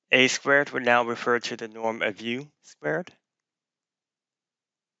 A squared would now refer to the norm of u squared.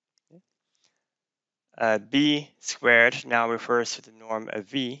 B squared now refers to the norm of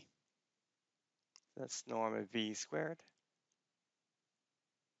v. That's norm of v squared.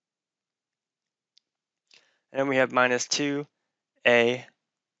 And then we have minus 2a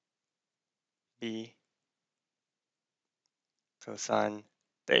b cosine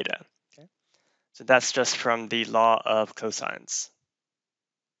theta. Okay? So that's just from the law of cosines.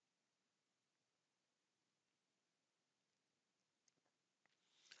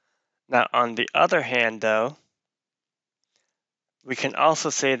 Now, on the other hand, though, we can also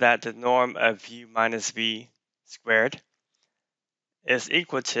say that the norm of u minus v squared is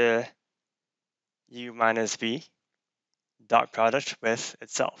equal to u minus v dot product with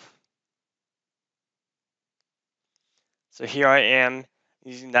itself. So here I am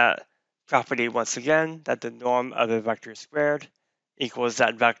using that property once again, that the norm of a vector squared equals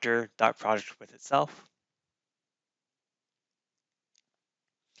that vector dot product with itself.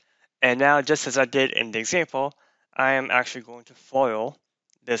 And now, just as I did in the example, I am actually going to FOIL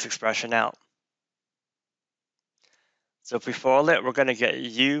this expression out. So if we FOIL it, we're going to get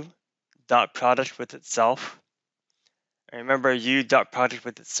u dot product with itself. And remember, u dot product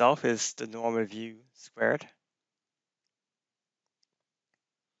with itself is the norm of u squared.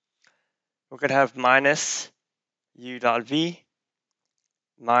 We're going to have minus u dot v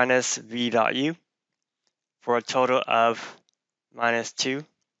minus v dot u for a total of minus 2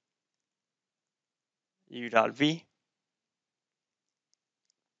 u dot v.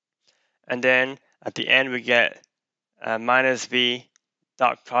 And then at the end, we get minus v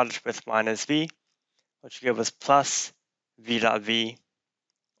dot product with minus v, which gives us plus v dot v,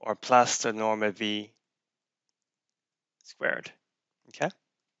 or plus the norm of v squared. Okay.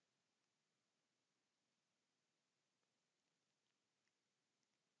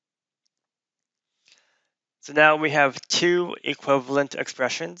 So now we have two equivalent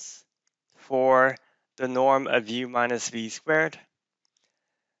expressions for the norm of u minus v squared.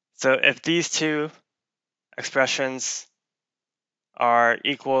 So if these two expressions are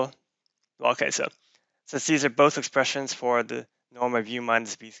equal, well, okay, so since these are both expressions for the norm of u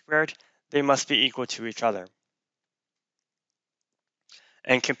minus v squared, they must be equal to each other.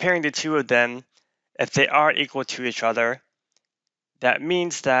 And comparing the two of them, if they are equal to each other, that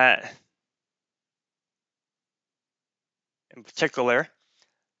means that, in particular,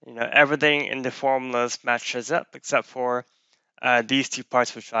 everything in the formulas matches up except for these two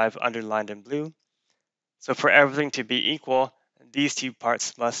parts which I've underlined in blue. So for everything to be equal, these two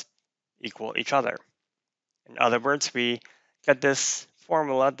parts must equal each other. In other words, we get this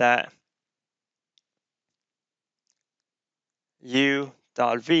formula that u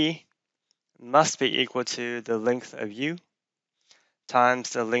dot v must be equal to the length of u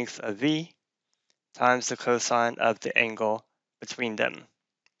times the length of v times the cosine of the angle between them.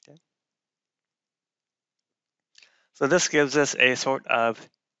 Okay. So this gives us a sort of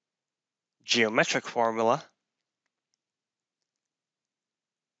geometric formula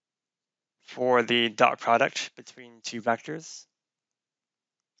for the dot product between two vectors.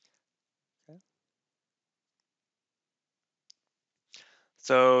 Okay.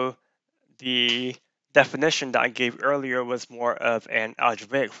 So the definition that I gave earlier was more of an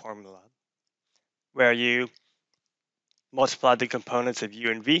algebraic formula, where you multiply the components of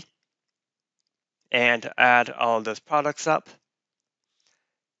u and v and add all of those products up.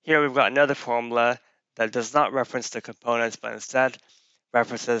 Here we've got another formula that does not reference the components, but instead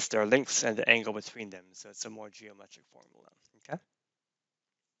references their lengths and the angle between them. So it's a more geometric formula. Okay.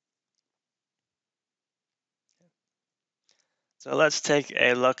 So let's take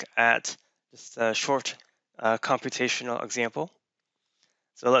a look at just a short computational example.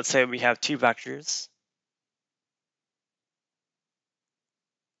 So let's say we have two vectors.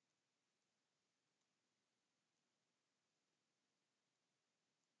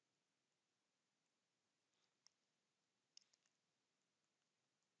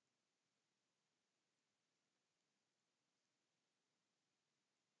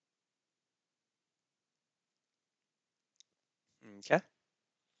 Okay.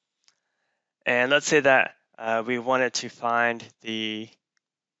 And let's say that we wanted to find the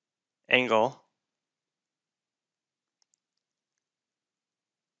angle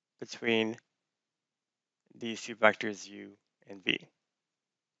between these two vectors u and v.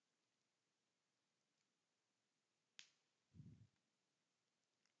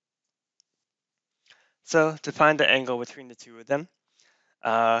 So to find the angle between the two of them,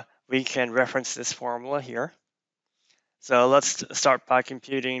 we can reference this formula here. So let's start by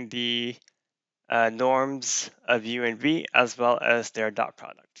computing the norms of u and v as well as their dot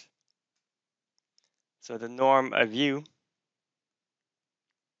product. So the norm of u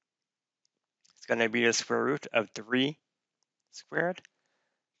is going to be the square root of 3 squared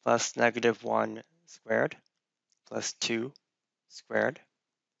plus -1 squared plus 2 squared,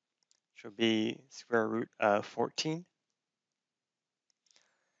 which will be square root of 14.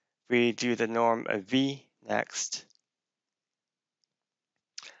 We do the norm of v next.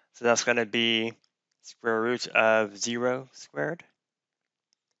 So that's going to be square root of 0 squared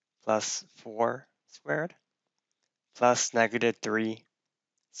plus 4 squared plus -3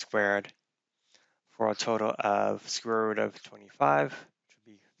 squared for a total of square root of 25, which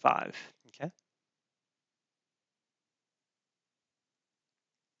would be 5. Okay.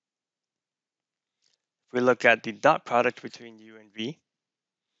 If we look at the dot product between u and v,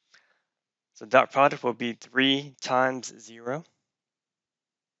 so dot product will be 3 times 0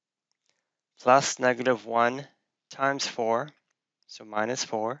 plus -1 times 4, so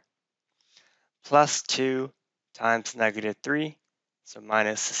 -4, plus 2 times -3, so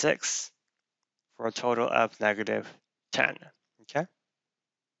 -6, for a total of -10. Okay.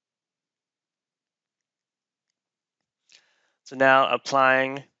 So now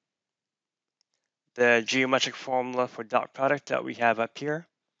applying the geometric formula for dot product that we have up here,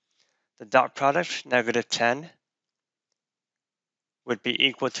 the dot product, -10, would be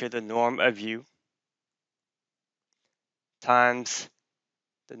equal to the norm of u times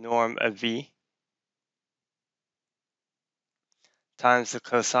the norm of v times the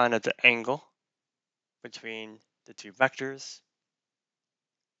cosine of the angle between the two vectors.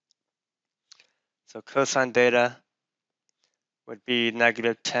 So cosine theta would be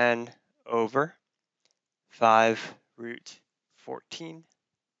 -10 over 5 root 14.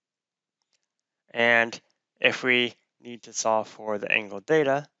 And if we need to solve for the angle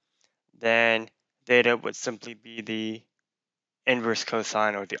theta, then theta would simply be the inverse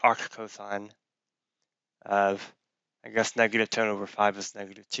cosine or the arc cosine of, I guess, -10 over 5 is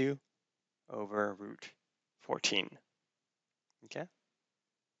 -2 over root 14. Okay.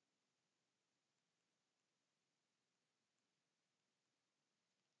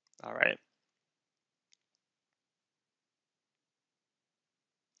 All right.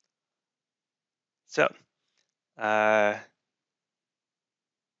 So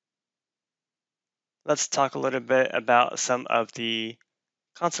let's talk a little bit about some of the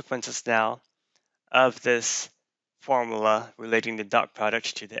consequences now of this formula relating the dot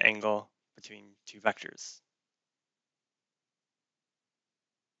product to the angle between two vectors.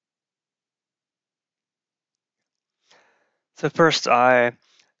 So first, I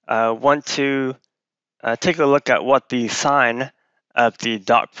want to take a look at what the sign of the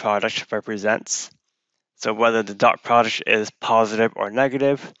dot product represents. So whether the dot product is positive or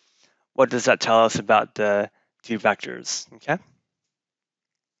negative, what does that tell us about the two vectors? Okay.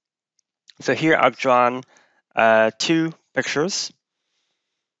 So here I've drawn two pictures.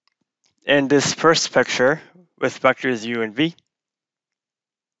 In this first picture with vectors u and v,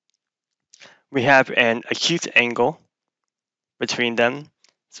 we have an acute angle between them.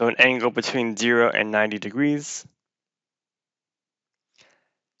 So an angle between 0 and 90 degrees.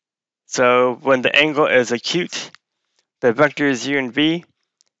 So when the angle is acute, the vectors u and v,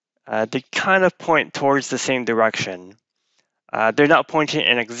 they kind of point towards the same direction. They're not pointing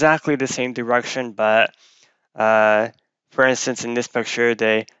in exactly the same direction, but for instance, in this picture,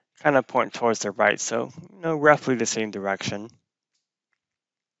 they kind of point towards the right, so roughly the same direction.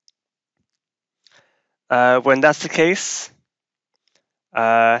 When that's the case,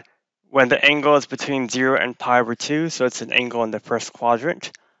 when the angle is between 0 and pi over 2, so it's an angle in the first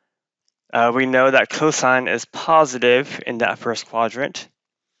quadrant, we know that cosine is positive in that first quadrant.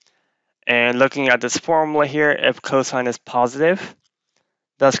 And looking at this formula here, if cosine is positive,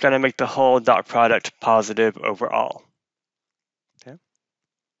 that's going to make the whole dot product positive overall. Okay.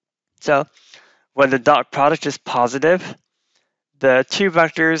 So when the dot product is positive, the two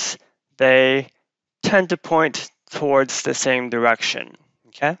vectors, they tend to point towards the same direction.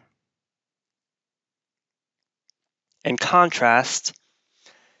 Okay. In contrast,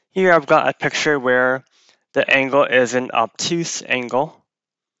 here I've got a picture where the angle is an obtuse angle,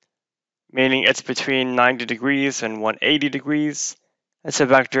 meaning it's between 90 degrees and 180 degrees. It's a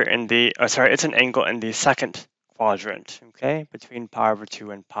vector in the, it's an angle in the second quadrant, okay, between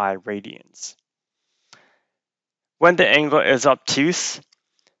pi/2 and pi radians. When the angle is obtuse,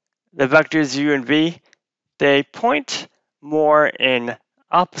 the vectors u and v, they point more in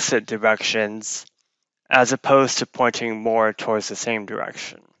opposite directions as opposed to pointing more towards the same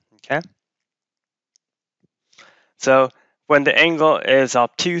direction, okay? So when the angle is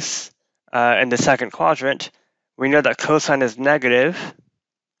obtuse in the second quadrant, we know that cosine is negative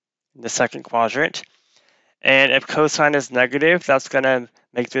in the second quadrant. And if cosine is negative, that's going to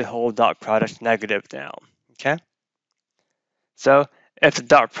make the whole dot product negative now, okay? So if the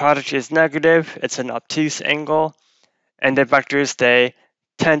dot product is negative, it's an obtuse angle, and the vectors, they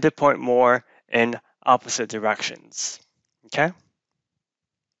tend to point more in opposite directions, okay?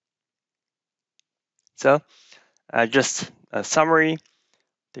 So just a summary,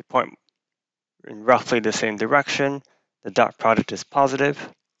 they point in roughly the same direction. The dot product is positive.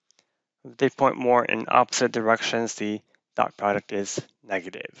 If they point more in opposite directions, the dot product is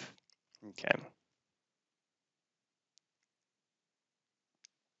negative, okay?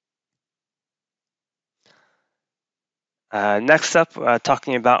 Next up,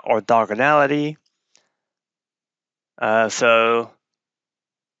 talking about orthogonality. So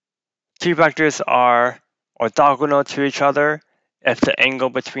two vectors are orthogonal to each other if the angle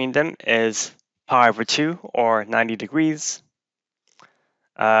between them is pi/2 or 90 degrees.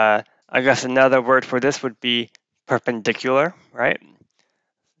 I guess another word for this would be perpendicular, right?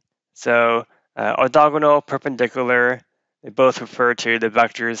 So orthogonal, perpendicular, they both refer to the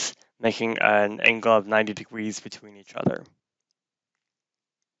vectors making an angle of 90 degrees between each other.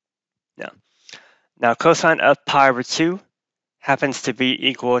 Now cosine of pi/2 happens to be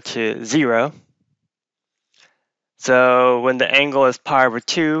equal to 0. So when the angle is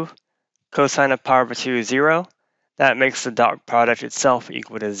pi/2, cosine of pi/2 is 0. That makes the dot product itself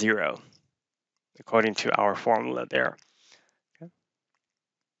equal to 0, according to our formula there. Okay.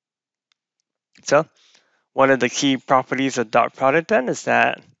 So one of the key properties of dot product then is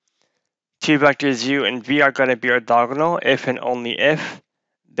that two vectors u and v are going to be orthogonal if and only if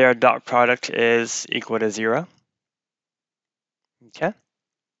their dot product is equal to 0. Okay.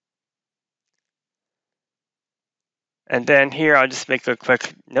 And then here I'll just make a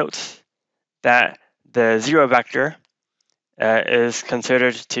quick note that the 0 vector is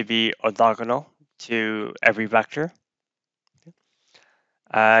considered to be orthogonal to every vector.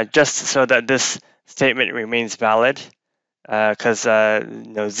 Just so that this statement remains valid, because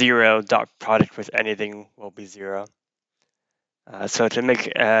 0 dot product with anything will be 0. So to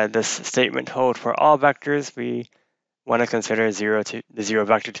make this statement hold for all vectors, we want to consider the 0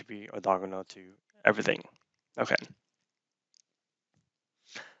 vector to be orthogonal to everything. Okay.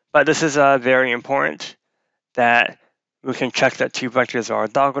 But this is very important that we can check that two vectors are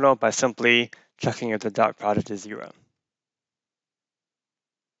orthogonal by simply checking if the dot product is 0.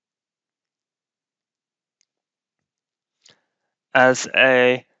 As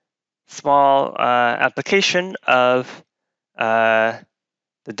a small application of the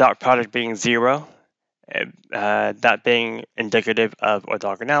dot product being 0, that being indicative of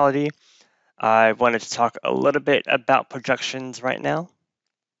orthogonality, I wanted to talk a little bit about projections right now.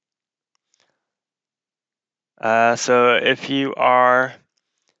 So if you are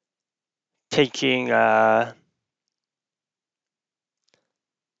taking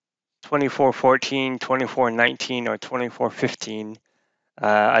 2414, 2419, or 2415,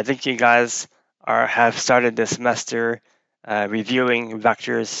 I think you guys have started this semester reviewing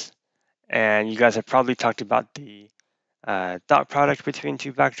vectors, and you guys have probably talked about the dot product between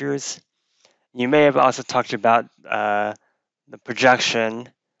two vectors. You may have also talked about the projection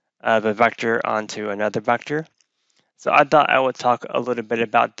of a vector onto another vector. So I thought I would talk a little bit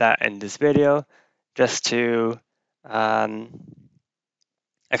about that in this video, just to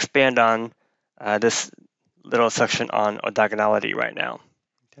expand on this little section on orthogonality right now.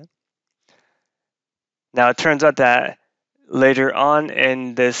 Okay. Now it turns out that later on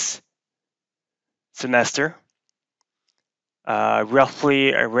in this semester,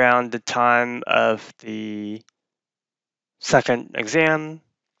 roughly around the time of the second exam,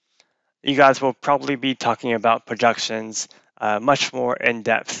 you guys will probably be talking about projections much more in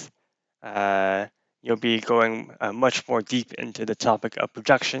depth. You'll be going much more deep into the topic of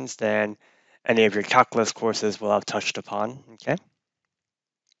projections than any of your calculus courses will have touched upon. Okay.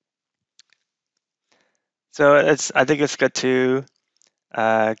 So I think it's good to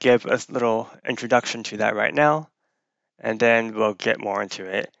give a little introduction to that right now, and then we'll get more into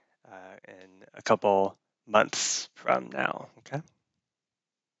it in a couple months from now, okay?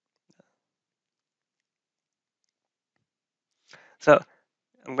 So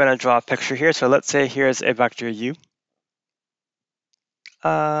I'm going to draw a picture here. So let's say here's a vector u.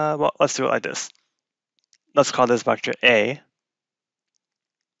 Well, let's do it like this. Let's call this vector a.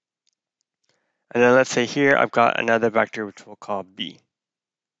 And then let's say here I've got another vector which we'll call b.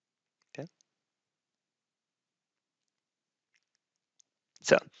 Okay.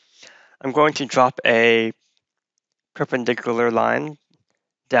 So I'm going to drop a perpendicular line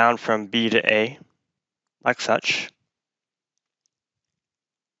down from b to a, like such.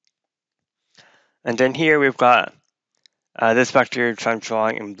 And then here we've got this vector which I'm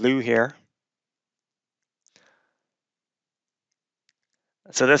drawing in blue here.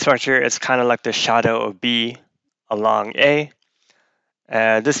 So this vector is kind of like the shadow of b along a.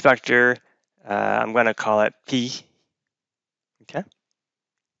 This vector, I'm going to call it p. Okay.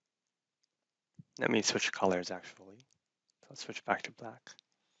 Let me switch colors actually. Let's switch back to black.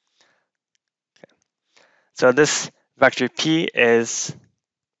 Okay. So this vector p is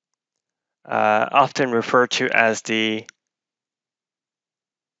often referred to as the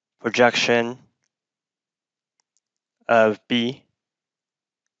projection of b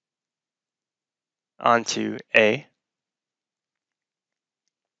onto a.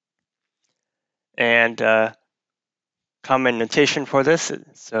 And common notation for this,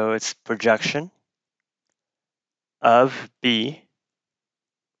 so it's projection of b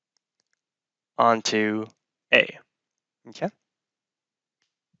onto a. Okay.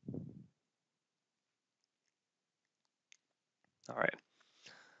 All right.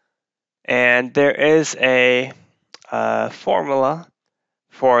 And there is a formula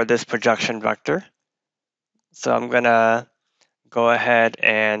for this projection vector. So I'm going to go ahead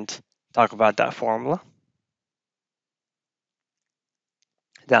and talk about that formula.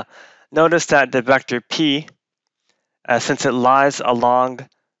 Now, notice that the vector p, since it lies along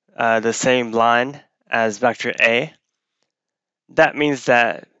the same line as vector a, that means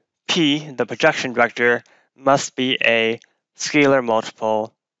that p, the projection vector, must be a scalar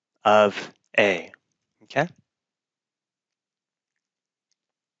multiple of a. Okay?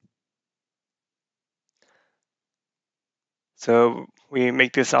 So we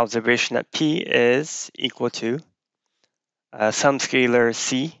make this observation that p is equal to some scalar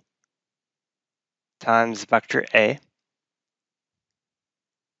c times vector a.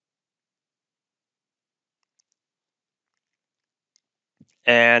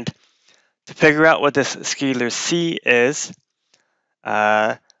 And to figure out what this scalar c is,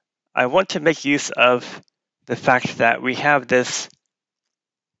 I want to make use of the fact that we have this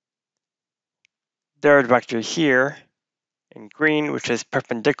third vector here in green, which is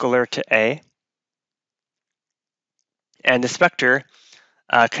perpendicular to a. And this vector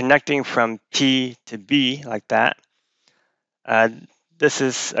connecting from p to b like that. This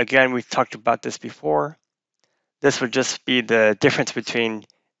is, again, we've talked about this before. This would just be the difference between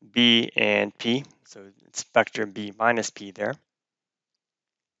b and p. So it's vector b minus p there.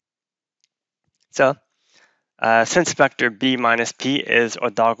 So since vector b minus p is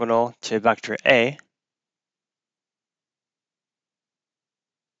orthogonal to vector a,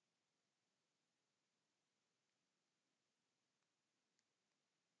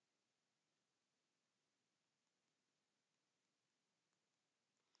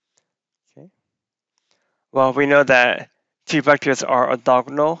 okay. Well, we know that two vectors are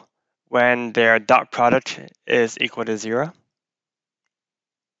orthogonal when their dot product is equal to 0.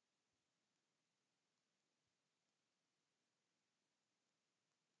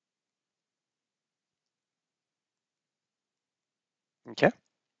 Okay.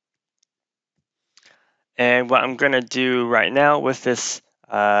 And what I'm going to do right now with this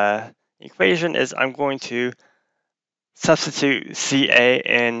equation is I'm going to substitute CA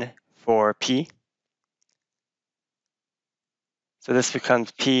in for P. So this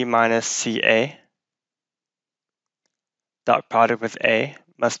becomes P minus CA. Dot product with A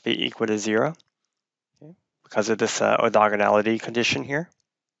must be equal to 0, okay, because of this orthogonality condition here.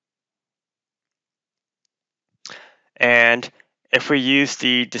 And if we use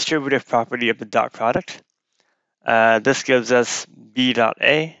the distributive property of the dot product, this gives us B dot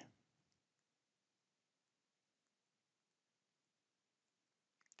A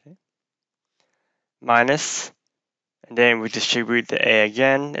minus, and then we distribute the A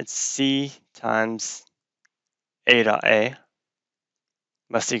again, it's C times A dot A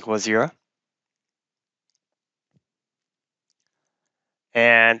must equal 0.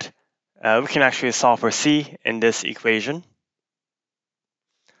 And we can actually solve for C in this equation.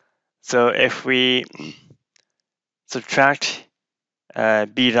 So if we subtract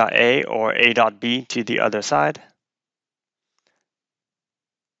b dot a or a dot b to the other side.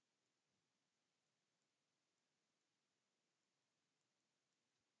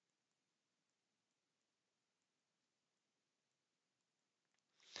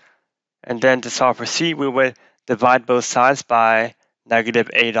 And then to solve for c, we would divide both sides by negative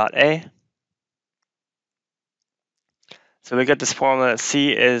a dot a. So we get this formula: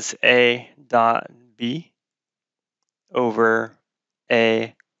 c is a dot b over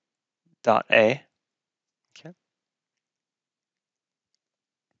a dot a. Okay.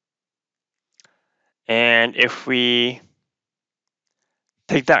 And if we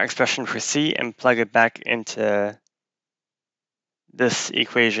take that expression for c and plug it back into this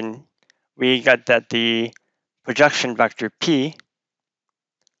equation, we get that the projection vector p,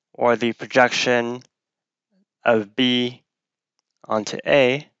 or the projection of b onto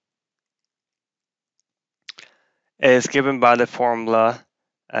a, is given by the formula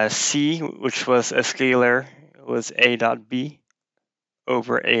c, which was a scalar, was a dot b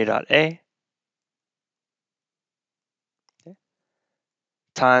over a dot a, okay,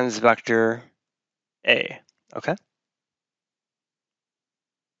 times vector a. Okay.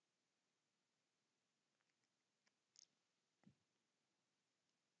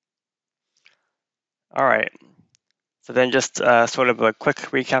 All right. So then just sort of a quick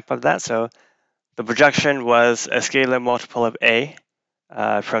recap of that. So the projection was a scalar multiple of a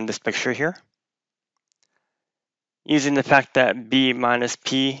from this picture here. Using the fact that b minus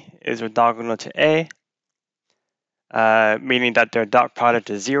p is orthogonal to a, meaning that their dot product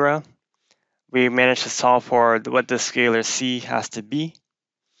is 0, we managed to solve for what the scalar c has to be.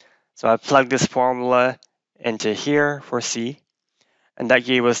 So I plugged this formula into here for c, and that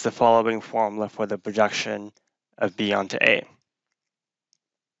gave us the following formula for the projection of b onto a.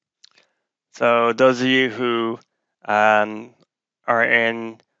 So those of you who are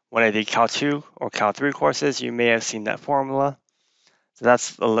in one of the Cal 2 or Cal 3 courses, you may have seen that formula. So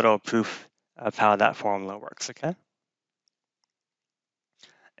that's a little proof of how that formula works, okay?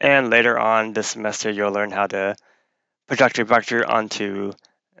 And later on this semester, you'll learn how to project a vector onto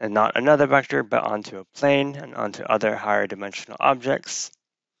not another vector, but onto a plane and onto other higher dimensional objects.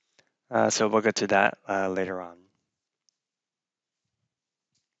 So we'll get to that later on.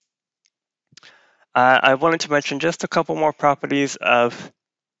 I wanted to mention just a couple more properties of,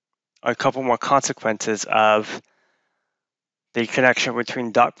 or a couple more consequences of the connection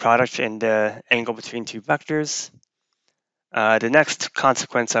between dot product and the angle between two vectors. The next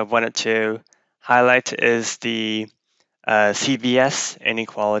consequence I wanted to highlight is the CBS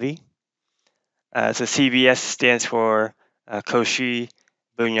inequality. So CBS stands for Cauchy,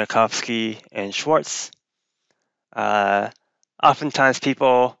 Bunyakovsky, and Schwartz. Oftentimes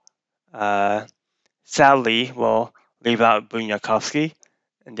people sadly will leave out Bunyakovsky,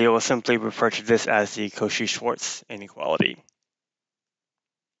 and they will simply refer to this as the Cauchy-Schwartz inequality.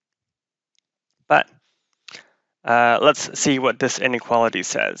 But let's see what this inequality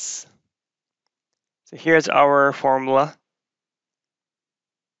says. So here's our formula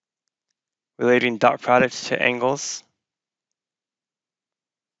relating dot products to angles.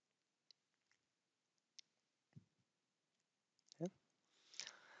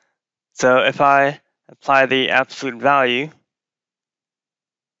 So if I apply the absolute value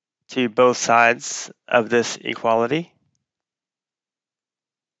to both sides of this equality,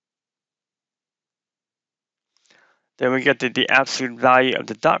 then we get that the absolute value of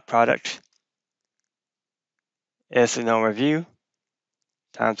the dot product is the norm of u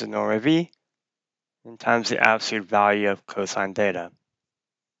times the norm of v and times the absolute value of cosine theta.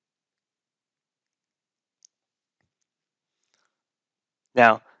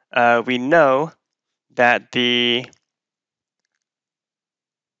 Now, we know that the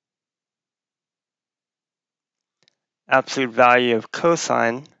absolute value of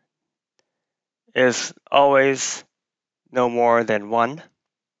cosine is always no more than 1.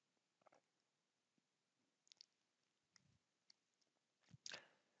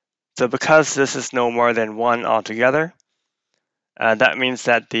 So because this is no more than 1 altogether, that means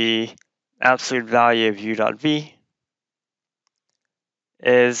that the absolute value of u dot v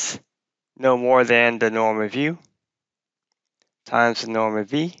is no more than the norm of u times the norm of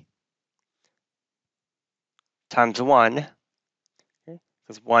v times 1,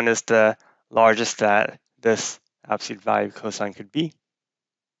 because 1 is the largest that this absolute value of cosine could be.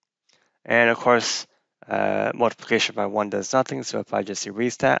 And of course, multiplication by 1 does nothing, so if I just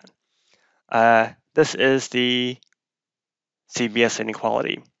erase that, this is the CBS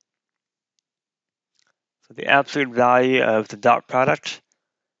inequality. So the absolute value of the dot product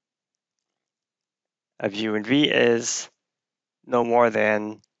of u and v is no more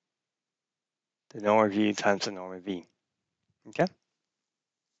than the norm of u times the norm of v. Okay.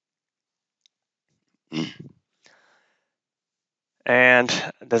 And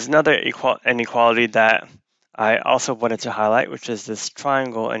there's another inequality that I also wanted to highlight, which is this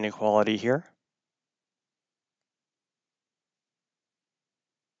triangle inequality here.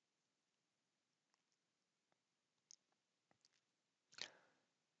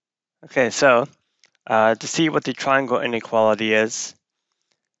 Okay, so to see what the triangle inequality is,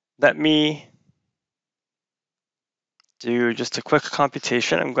 let me do just a quick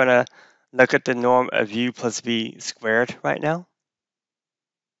computation. I'm going to look at the norm of u plus v squared right now.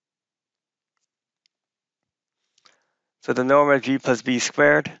 So the norm of u plus v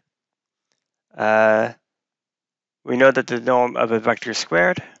squared, we know that the norm of a vector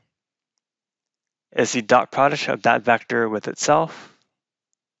squared is the dot product of that vector with itself.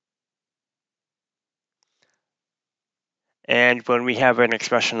 And when we have an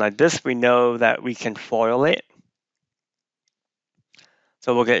expression like this, we know that we can FOIL it.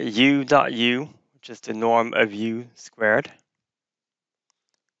 So we'll get u dot u, which is the norm of u squared,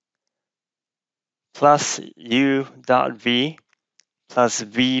 plus u dot v plus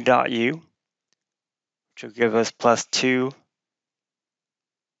v dot u, which will give us plus 2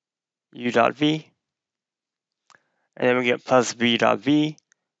 u dot v. And then we get plus v dot v,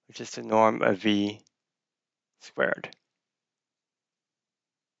 which is the norm of v squared.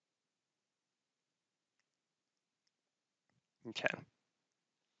 Okay.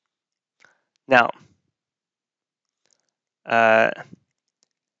 Now,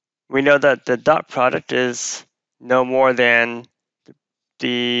 we know that the dot product is no more than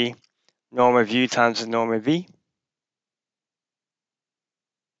the norm of u times the norm of v.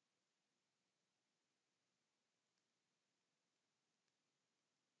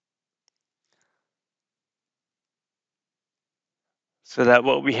 So that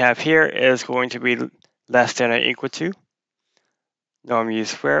what we have here is going to be less than or equal to norm u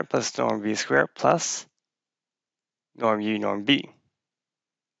squared plus norm v squared plus norm u norm v.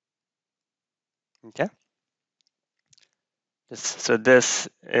 Okay. So this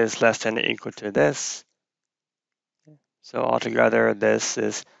is less than or equal to this. So altogether, this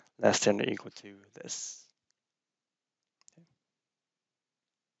is less than or equal to this.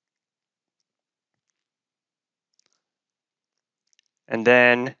 And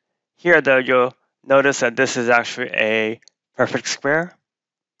then here, though, you'll notice that this is actually a perfect square.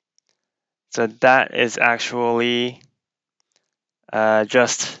 So that is actually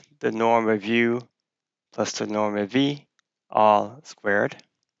just the norm of u plus the norm of v, all squared.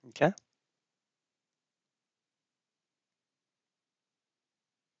 Okay.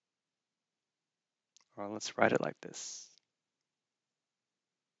 Or let's write it like this.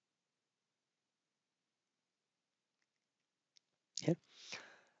 Okay.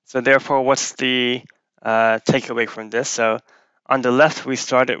 So therefore, what's the takeaway from this? So on the left, we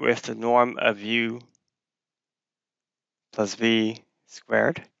started with the norm of u plus v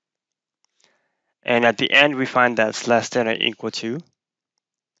squared. And at the end, we find that it's less than or equal to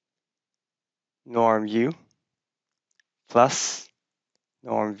norm u plus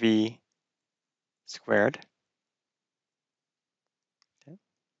norm v squared. Okay.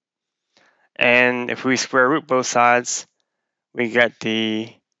 And if we square root both sides, we get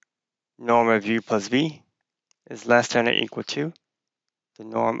the norm of u plus v is less than or equal to the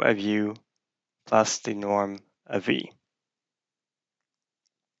norm of u plus the norm of v.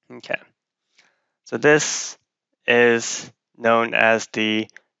 Okay. So this is known as the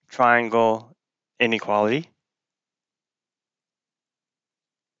triangle inequality.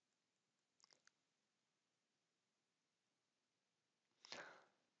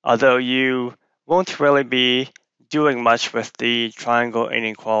 Although you won't really be doing much with the triangle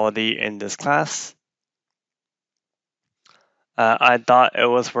inequality in this class, I thought it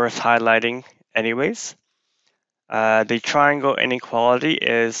was worth highlighting anyways. The triangle inequality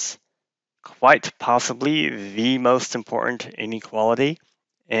is quite possibly the most important inequality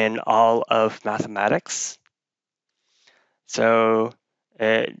in all of mathematics. So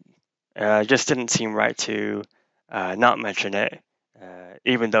it just didn't seem right to not mention it,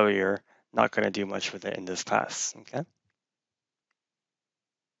 even though you're not going to do much with it in this class. Okay.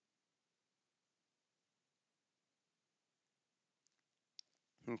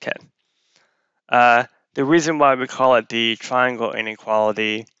 Okay. The reason why we call it the triangle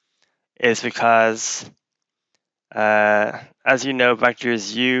inequality is because, as you know,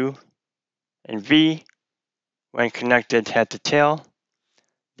 vectors u and v, when connected head to tail,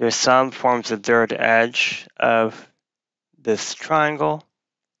 there's some forms the third edge of this triangle.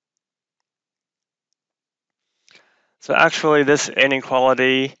 So actually, this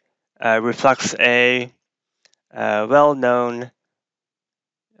inequality reflects a well-known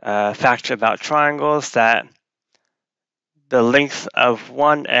fact about triangles, that the length of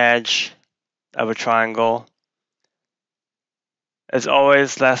one edge of a triangle is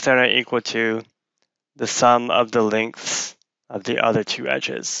always less than or equal to the sum of the lengths of the other two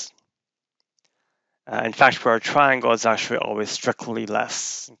edges. In fact, for a triangle, it's actually always strictly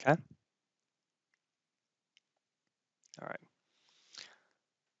less. Okay. All right.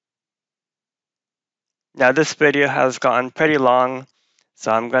 Now this video has gotten pretty long,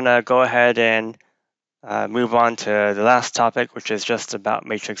 so I'm gonna go ahead and move on to the last topic, which is just about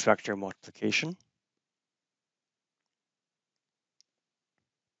matrix vector multiplication.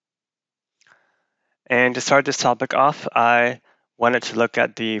 And to start this topic off, I wanted to look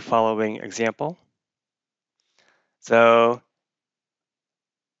at the following example. So,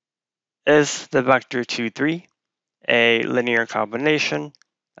 is the vector 2, 3 a linear combination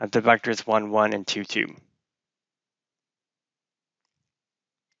of the vectors 1, 1, and 2, 2?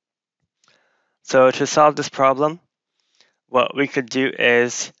 So to solve this problem, what we could do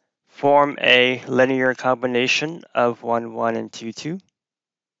is form a linear combination of 1, 1, and 2, 2.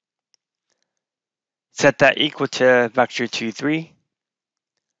 Set that equal to vector 2, 3.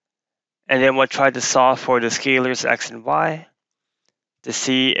 And then we'll try to solve for the scalars x and y to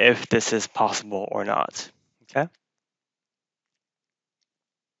see if this is possible or not. Okay.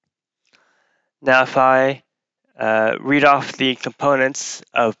 Now if I read off the components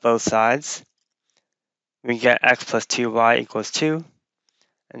of both sides, we get x plus 2y equals 2,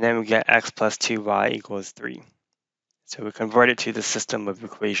 and then we get x plus 2y equals 3. So we convert it to the system of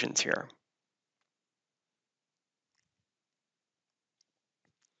equations here.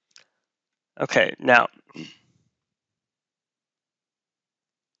 Okay, now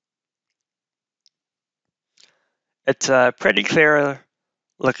it's pretty clear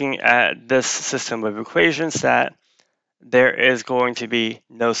looking at this system of equations that there is going to be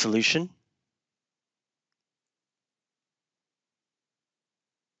no solution.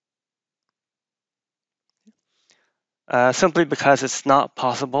 Simply because it's not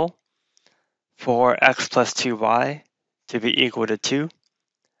possible for x plus 2y to be equal to 2,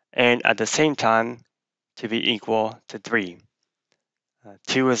 and at the same time to be equal to 3.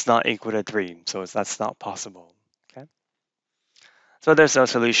 2 is not equal to 3, so that's not possible. Okay, so there's no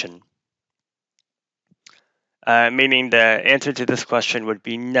solution. Meaning the answer to this question would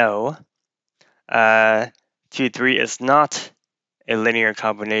be no. 2, 3 is not a linear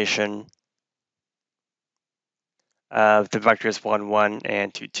combination of the vectors 1, 1,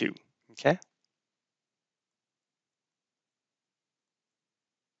 and 2, 2. Okay.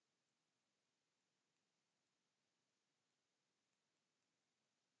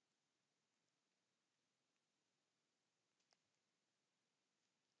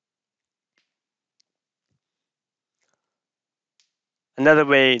 Another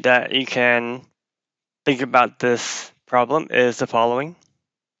way that you can think about this problem is the following.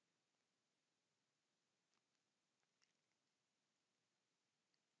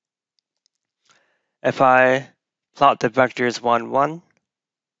 If I plot the vectors 1, 1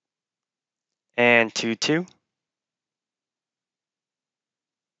 and 2, 2,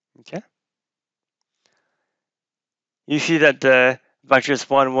 okay, you see that the vectors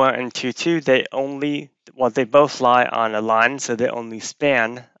 1, 1, and 2, 2, they both lie on a line, so they only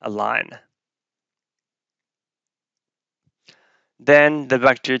span a line. Then the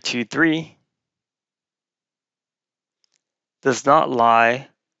vector 2, 3 does not lie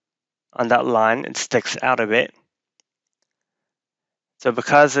on that line, it sticks out of it. So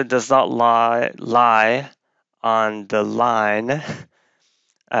because it does not lie on the line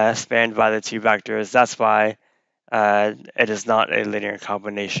spanned by the two vectors, that's why it is not a linear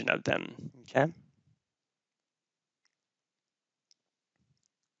combination of them. Okay.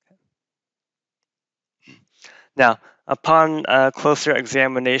 Now, upon closer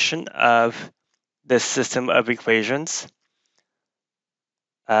examination of this system of equations,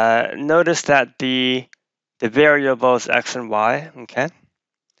 notice that the variables x and y, okay?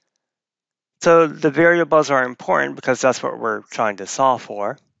 So the variables are important because that's what we're trying to solve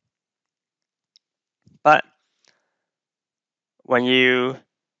for. But when you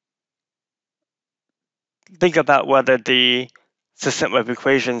think about whether the system of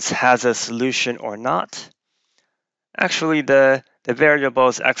equations has a solution or not, actually the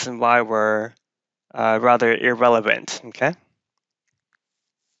variables x and y were rather irrelevant, okay?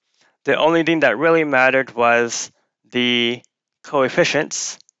 The only thing that really mattered was the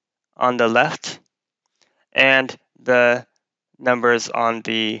coefficients on the left and the numbers on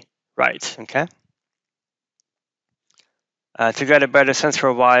the right, okay? To get a better sense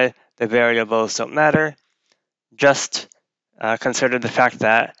for why the variables don't matter, just consider the fact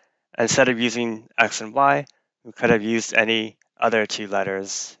that instead of using x and y, we could have used any other two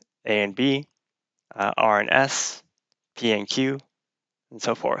letters, A and B, R and S, P and Q, and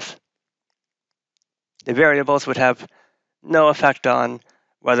so forth. The variables would have no effect on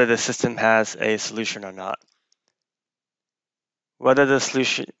whether the system has a solution or not. Whether the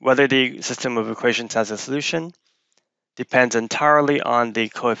system of equations has a solution depends entirely on the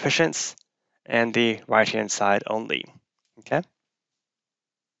coefficients and the right-hand side only. Okay.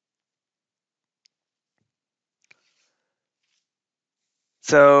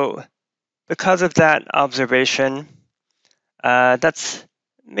 So because of that observation, that's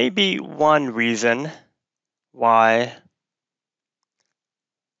maybe one reason why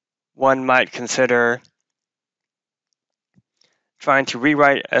one might consider trying to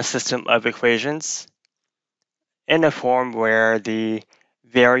rewrite a system of equations in a form where the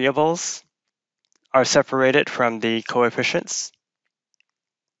variables are separated from the coefficients,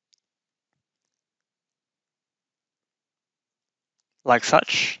 like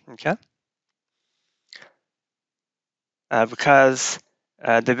such, okay? Because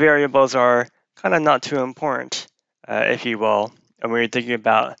the variables are kind of not too important, if you will, and when you're thinking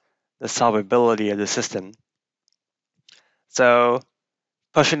about the solvability of the system. So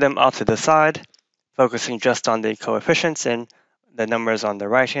pushing them off to the side, focusing just on the coefficients and the numbers on the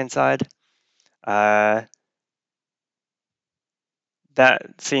right-hand side, that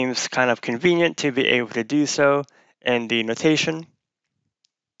seems kind of convenient to be able to do so in the notation.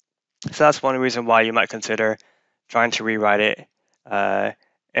 So that's one reason why you might consider trying to rewrite it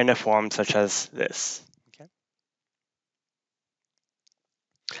in a form such as this. Okay.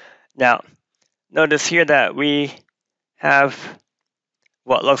 Now, notice here that we have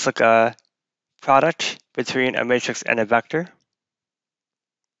what looks like a product between a matrix and a vector.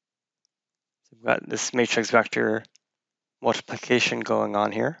 So we've got this matrix vector multiplication going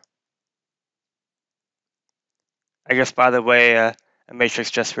on here. I guess, by the way, a matrix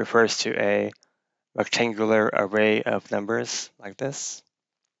just refers to a rectangular array of numbers like this.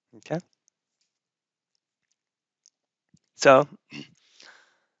 Okay. So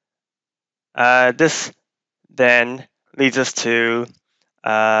this then leads us to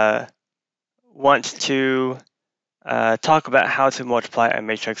want to talk about how to multiply a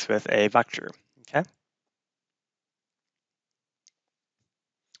matrix with a vector. Okay.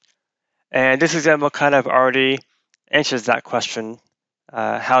 And this example kind of already answers that question.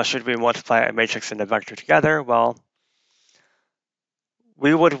 How should we multiply a matrix and a vector together? Well,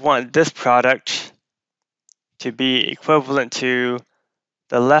 we would want this product to be equivalent to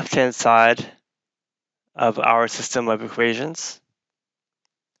the left-hand side of our system of equations.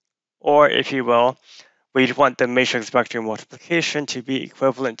 Or if you will, we'd want the matrix vector multiplication to be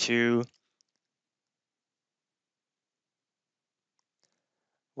equivalent to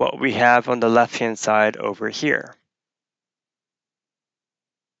what we have on the left-hand side over here.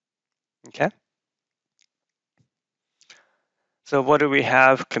 Okay? So what do we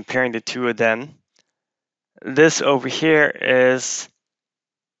have comparing the two of them? This over here is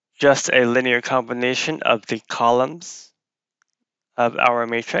just a linear combination of the columns of our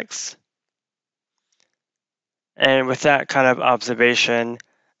matrix. And with that kind of observation,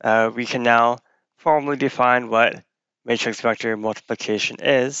 we can now formally define what matrix vector multiplication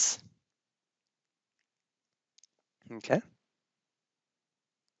is. Okay.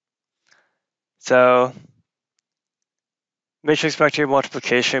 So matrix vector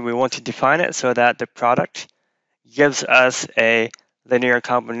multiplication, we want to define it so that the product gives us a linear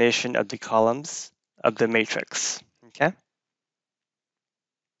combination of the columns of the matrix. Okay.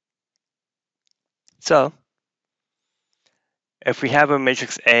 So if we have a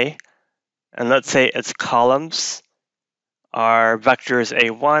matrix A, and let's say its columns are vectors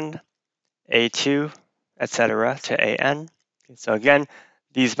A1, A2, etc. to AN. So again,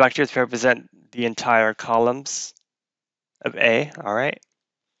 these vectors represent the entire columns of A, all right?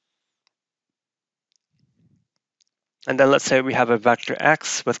 And then let's say we have a vector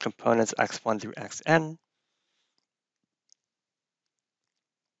X with components X1 through Xn.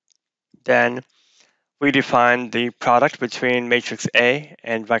 Then we define the product between matrix A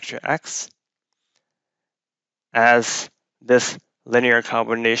and vector X as this linear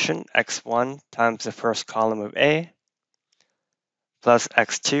combination X1 times the first column of A plus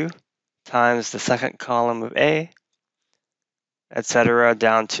X2 times the second column of A, etc.,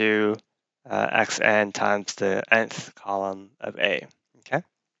 down to xn times the nth column of A. Okay.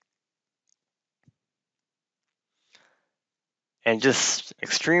 And just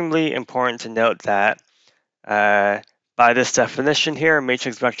extremely important to note that by by this definition here,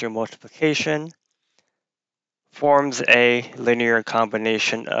 matrix vector multiplication forms a linear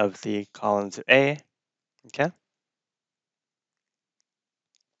combination of the columns of A. Okay.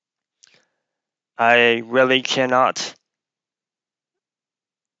 I really cannot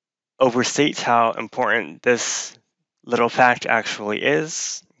overstate how important this little fact actually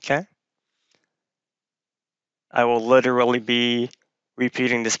is. Okay. I will literally be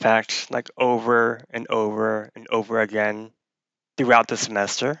repeating this fact like over and over and over again throughout the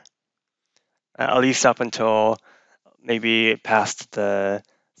semester, at least up until maybe past the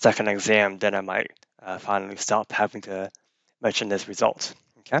second exam. Then I might finally stop having to mention this result.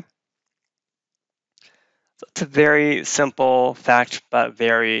 Okay. So it's a very simple fact, but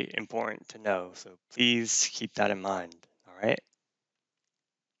very important to know. So please keep that in mind. All right.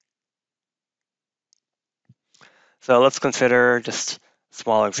 So let's consider just a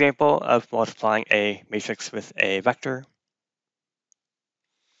small example of multiplying a matrix with a vector.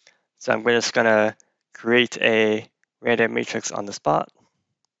 So I'm just going to create a random matrix on the spot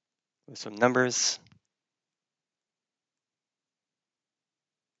with some numbers.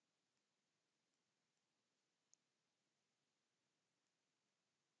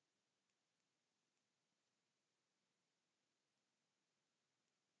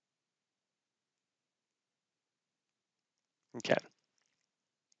 Okay.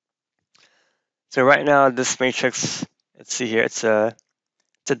 So right now, this matrix, let's see here, it's a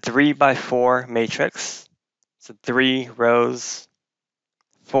 3x4 matrix. So 3 rows,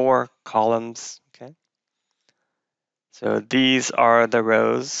 4 columns. Okay. So these are the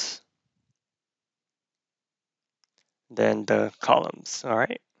rows, then the columns. All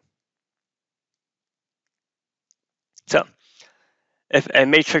right. So if a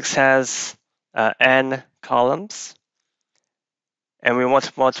matrix has n columns, and we want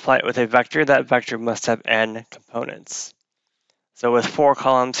to multiply it with a vector, that vector must have n components. So with 4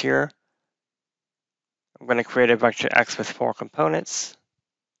 columns here, I'm going to create a vector x with 4 components.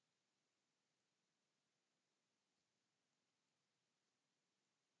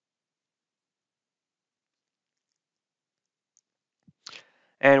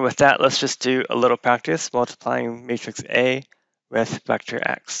 And with that, let's just do a little practice multiplying matrix A with vector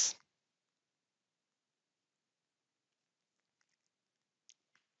x.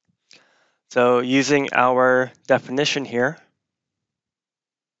 So using our definition here,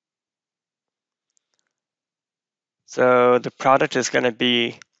 so the product is going to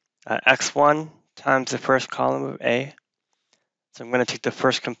be x1 times the first column of A. So I'm going to take the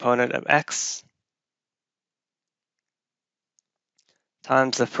first component of x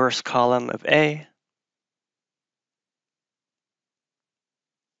times the first column of A.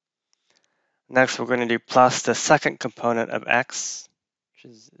 Next, we're going to do plus the second component of x,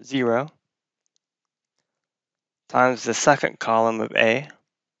 which is 0, times the second column of A.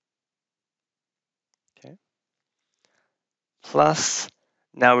 Okay. Plus,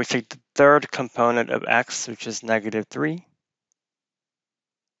 now we take the third component of x, which is negative 3,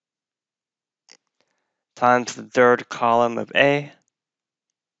 times the third column of A.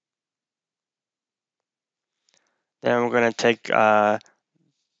 Then we're going to take the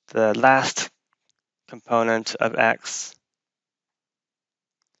last component of x,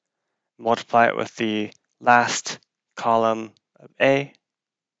 multiply it with the last column of A.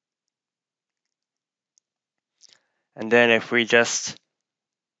 And then if we just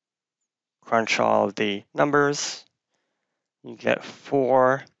crunch all of the numbers, you get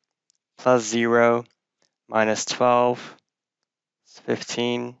 4 plus 0 minus 12 is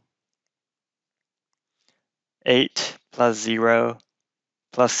 15. 8 plus 0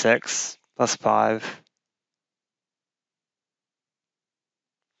 plus 6 plus 5.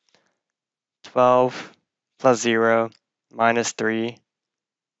 12 plus 0 minus 3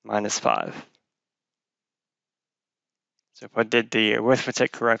 minus 5. So if I did the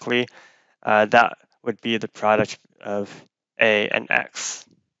arithmetic correctly, that would be the product of A and X.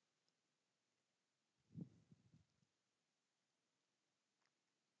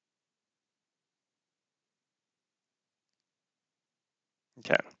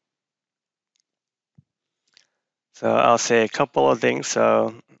 Okay. So I'll say a couple of things.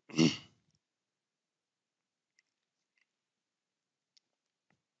 So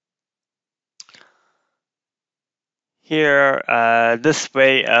here, this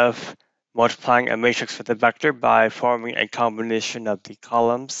way of multiplying a matrix with a vector by forming a combination of the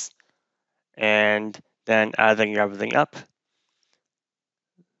columns and then adding everything up.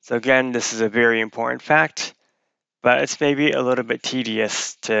 So again, this is a very important fact, but it's maybe a little bit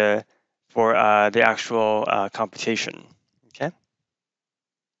tedious for the actual computation. Okay.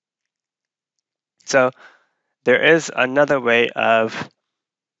 So There is another way of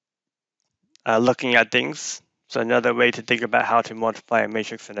looking at things. So another way to think about how to multiply a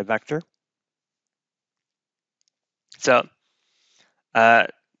matrix and a vector. So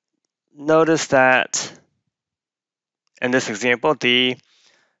notice that in this example, the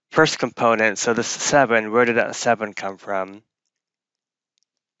first component, so this 7, where did that 7 come from?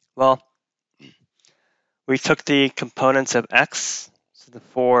 Well, we took the components of x, so the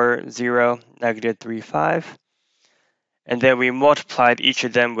 4, 0, negative 3, 5, and then we multiplied each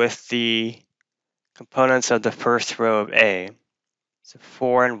of them with the components of the first row of A. So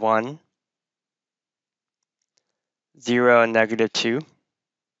 4 and 1, 0 and negative 2,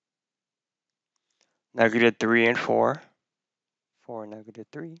 negative 3 and 4, 4 and negative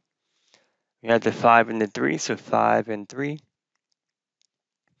 3. We had the 5 and the 3, so 5 and 3.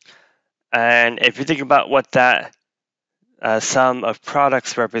 And if you think about what that sum of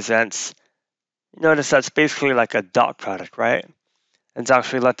products represents, you notice that's basically like a dot product, right? It's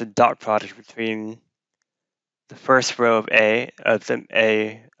actually like the dot product between the first row of of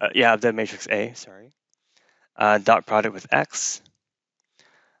the matrix A, sorry, dot product with X.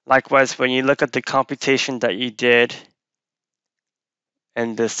 Likewise, when you look at the computation that you did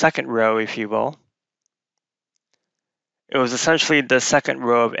in the second row, if you will, it was essentially the second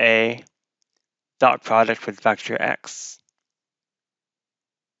row of A dot product with vector X.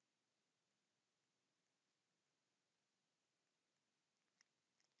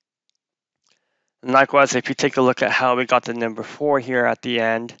 And likewise, if you take a look at how we got the number 4 here at the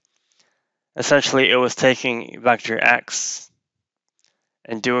end, essentially it was taking vector X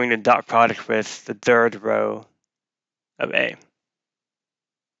and doing the dot product with the third row of A.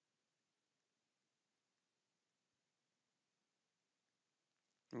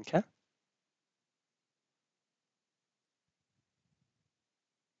 Okay.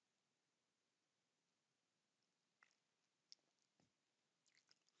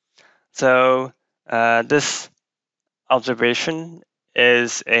 So this observation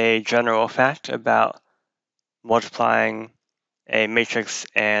is a general fact about multiplying a matrix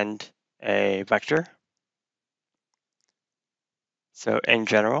and a vector. So in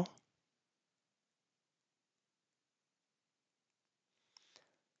general,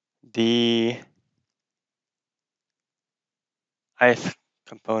 the ith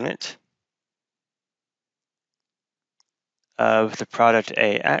component of the product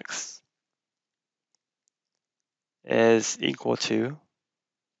AX is equal to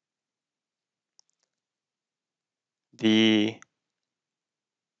the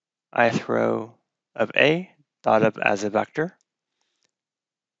ith row of A thought of as a vector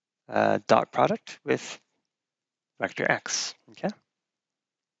dot product with vector X. Okay.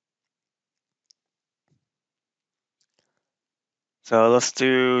 So let's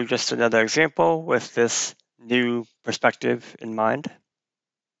do just another example with this new perspective in mind.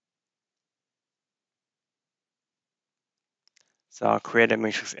 So I'll create a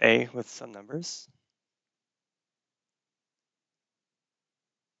matrix A with some numbers.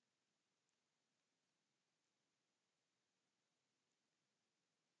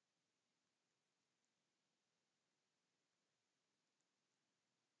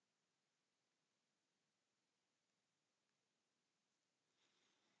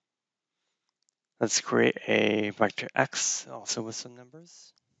 Let's create a vector X also with some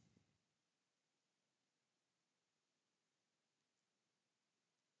numbers.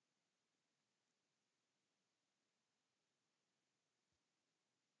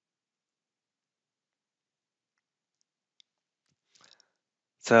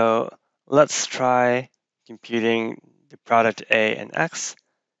 So let's try computing the product A and X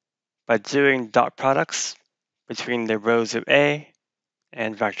by doing dot products between the rows of A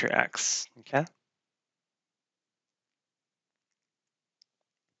and vector X. Okay.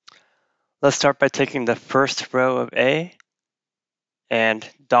 Let's start by taking the first row of A and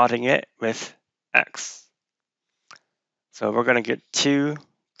dotting it with X. So we're going to get 2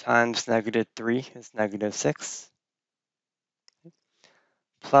 times negative 3 is negative 6,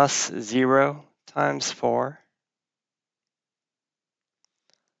 plus 0 times 4,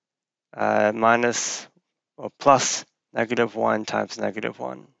 plus negative 1 times negative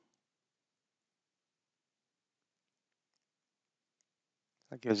 1.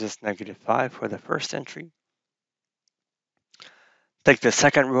 That gives us negative 5 for the first entry. Take the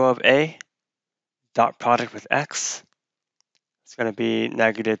second row of A, dot product with X. It's going to be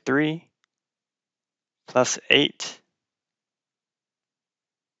negative 3 plus 8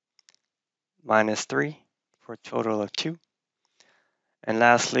 minus 3 for a total of 2. And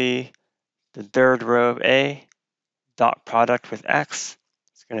lastly, the third row of A, dot product with X.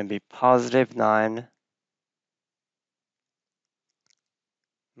 It's going to be positive 9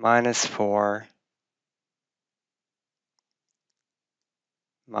 minus 4,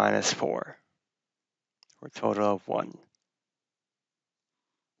 minus 4, for a total of 1.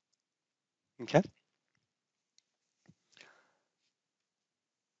 Okay.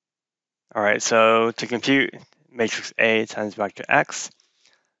 All right, so to compute matrix A times vector X,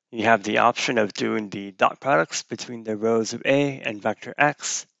 you have the option of doing the dot products between the rows of A and vector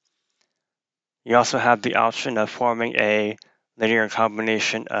X. You also have the option of forming a linear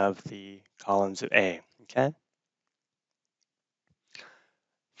combination of the columns of A. Okay.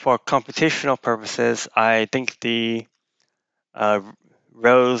 For computational purposes, I think the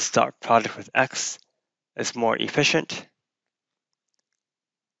rows dot product with X is more efficient,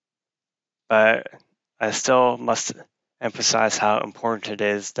 but I still must emphasize how important it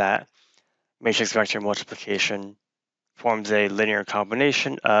is that matrix vector multiplication forms a linear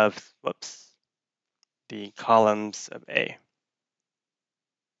combination of, the columns of A.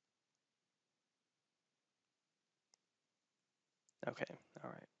 Okay, all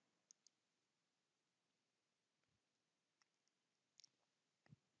right.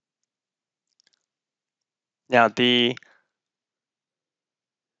 Now the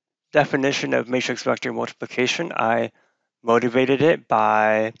definition of matrix vector multiplication, I motivated it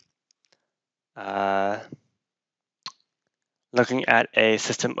by looking at a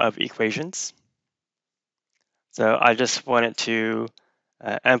system of equations. So I just wanted to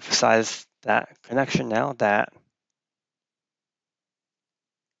emphasize that connection now, that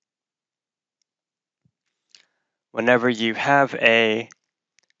whenever you have a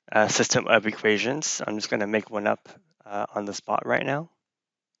system of equations, I'm just going to make one up on the spot right now.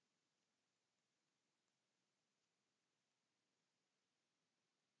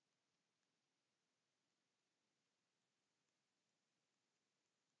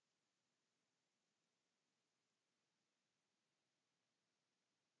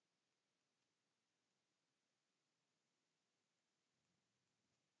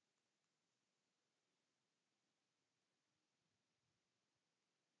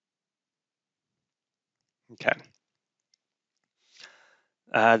 Okay.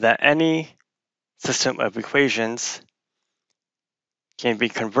 That any system of equations can be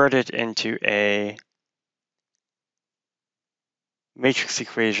converted into a matrix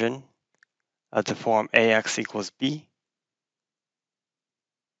equation of the form AX equals B.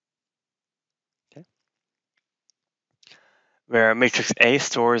 Okay. Where matrix A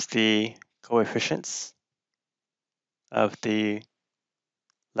stores the coefficients of the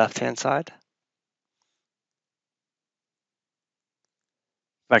left-hand side.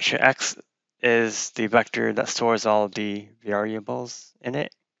 Vector X is the vector that stores all the variables in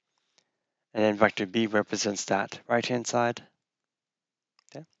it. And then vector B represents that right-hand side.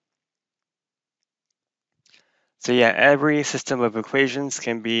 Okay. So yeah, every system of equations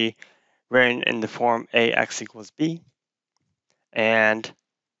can be written in the form AX equals B. And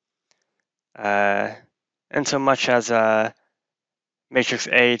in so much as matrix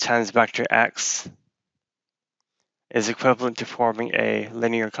A times vector X is equivalent to forming a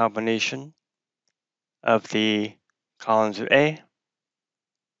linear combination of the columns of A.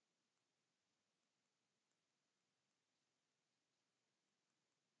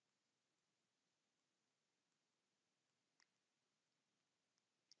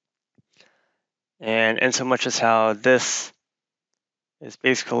 And in so much as how this is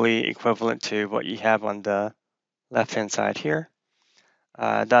basically equivalent to what you have on the left-hand side here,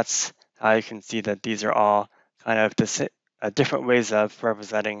 that's how you can see that these are all kind of different ways of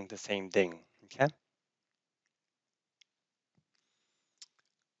representing the same thing. Okay.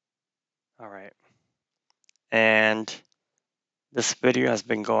 All right. And this video has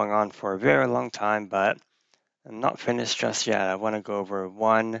been going on for a very long time, but I'm not finished just yet. I want to go over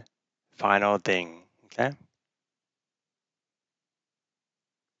one final thing. Okay.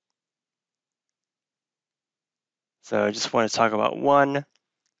 So I just want to talk about one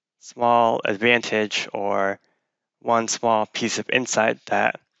small advantage or one small piece of insight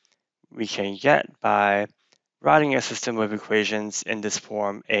that we can get by writing a system of equations in this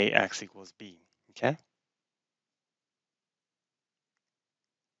form AX equals B. Okay.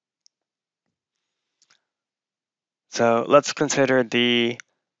 So let's consider the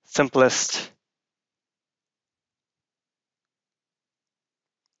simplest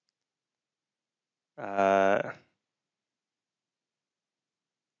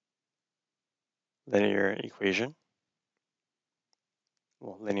linear equation,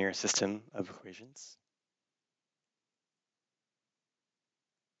 well, linear system of equations.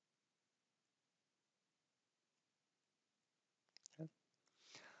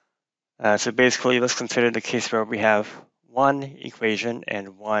 So basically, let's consider the case where we have one equation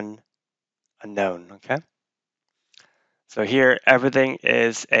and one unknown, okay? So here, everything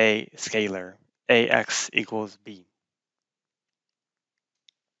is a scalar, ax equals b.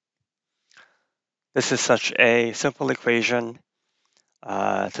 This is such a simple equation.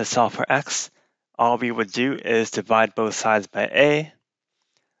 To solve for x, all we would do is divide both sides by a,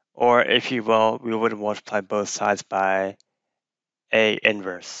 or if you will, we would multiply both sides by a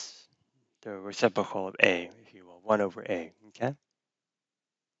inverse, the reciprocal of a, if you will, 1 over a, okay?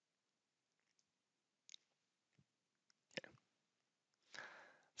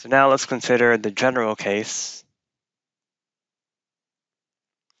 So now let's consider the general case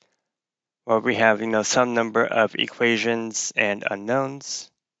where we have, some number of equations and unknowns.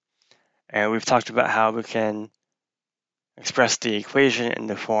 And we've talked about how we can express the equation in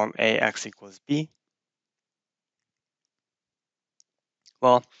the form ax equals b.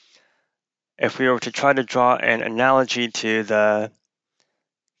 Well, if we were to try to draw an analogy to the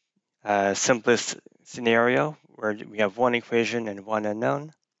simplest scenario where we have one equation and one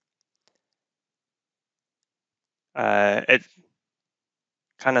unknown, it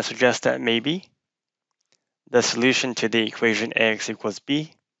kind of suggests that maybe the solution to the equation ax equals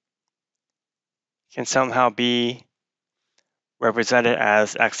b can somehow be represented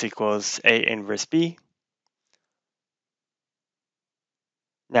as x equals a inverse b.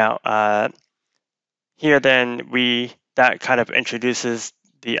 Now, here then that kind of introduces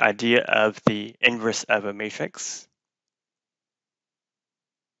the idea of the inverse of a matrix.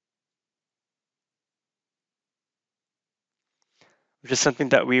 Which is something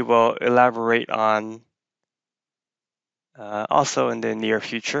that we will elaborate on also in the near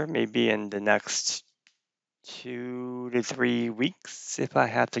future, maybe in the next 2 to 3 weeks, if I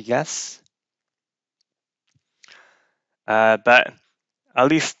had to guess. But at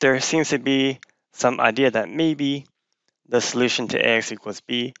least there seems to be some idea that maybe the solution to ax equals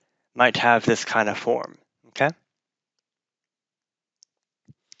b might have this kind of form, okay?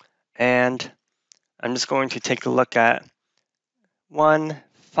 And I'm just going to take a look at one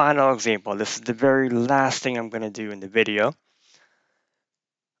final example. This is the very last thing I'm going to do in the video.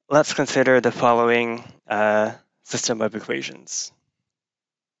 Let's consider the following system of equations.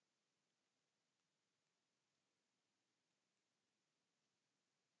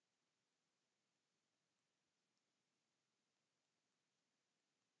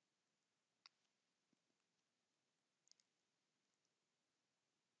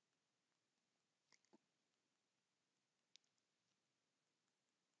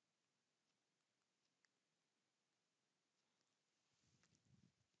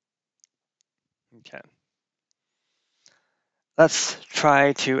 Okay. Let's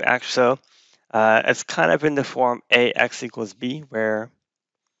try to so it's kind of in the form ax equals b, where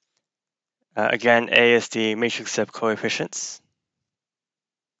again a is the matrix of coefficients.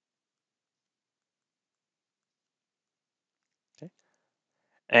 Okay.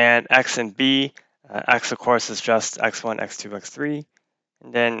 And x and b, x of course is just x1, x2, x3,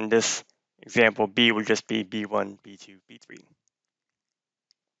 and then in this example b would just be b1, b2, b3.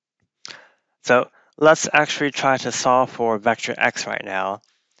 So let's actually try to solve for vector x right now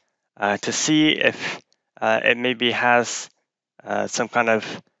to see if it maybe has some kind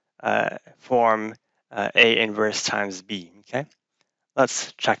of form a inverse times b, okay?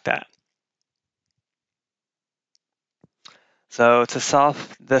 Let's check that. So to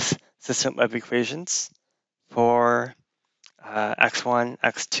solve this system of equations for x1,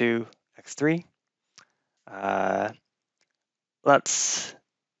 x2, x3, let's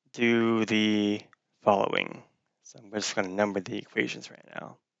do the following. So I'm just going to number the equations right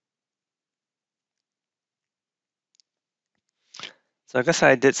now. So I guess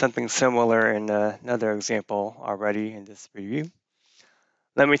I did something similar in another example already in this review.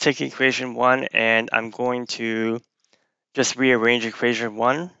 Let me take equation 1 and I'm going to just rearrange equation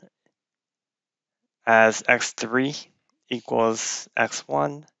 1 as x3 equals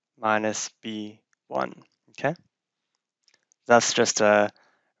x1 minus b1, okay? That's just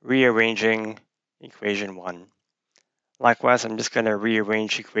rearranging equation 1. Likewise, I'm just going to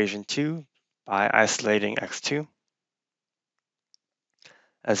rearrange equation 2 by isolating x2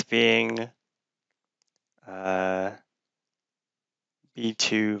 as being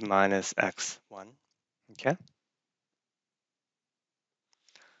b2 minus x1, okay?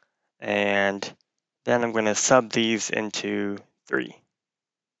 And then I'm going to sub these into 3.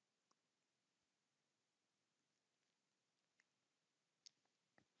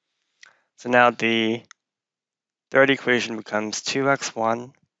 So now the third equation becomes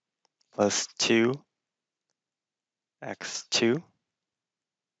 2x1 plus 2x2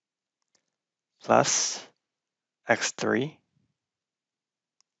 plus x3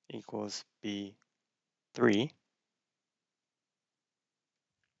 equals b3.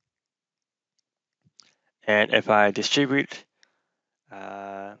 And if I distribute,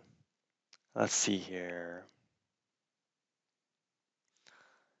 let's see here,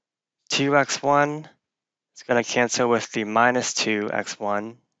 2x1 is going to cancel with the minus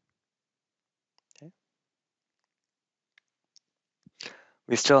 2x1. Okay.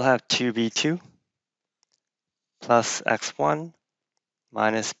 We still have 2b2 plus x1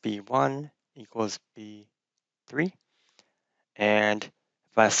 minus b1 equals b3. And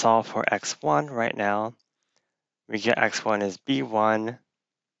if I solve for x1 right now, we get x1 is b1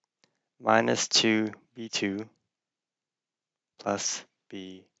 minus 2b2 plus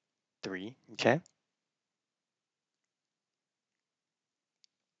b3, okay?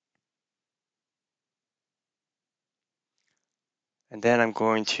 And then I'm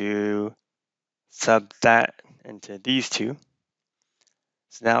going to sub that into these two.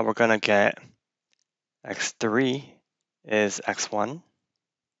 So now we're going to get x3 is x1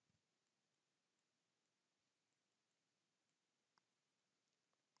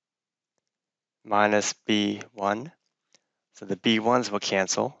 minus b1. So the b1s will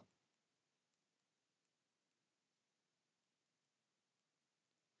cancel.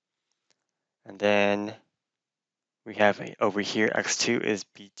 And then we have over here x2 is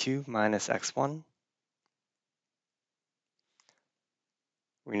b2 minus x1.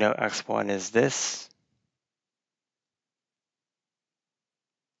 We know x1 is this.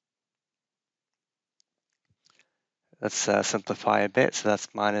 Let's simplify a bit. So that's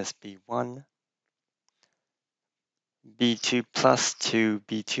minus b1, b2 plus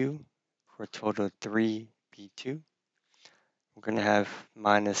 2b2 for a total of 3b2. We're going to have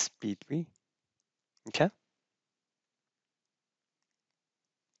minus b3. Okay.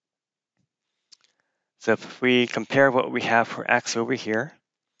 So if we compare what we have for x over here,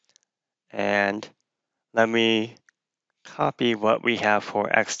 and let me copy what we have for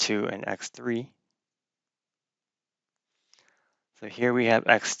x2 and x3. So here we have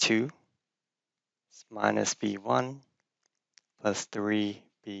x2 minus b1 plus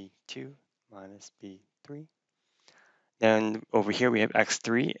 3b2 minus b3. Then over here we have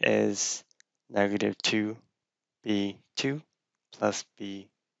x3 is negative 2b2 plus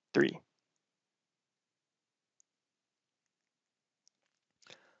b3.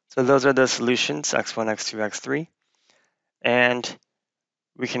 So those are the solutions, x1, x2, x3. And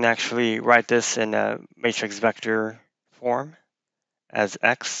we can actually write this in a matrix vector form as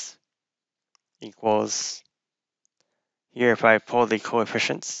x equals, here if I pull the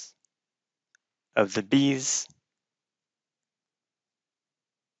coefficients of the b's,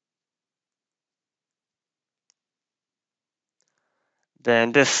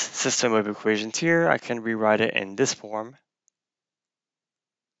 then this system of equations here, I can rewrite it in this form.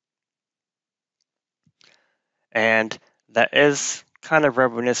 And that is kind of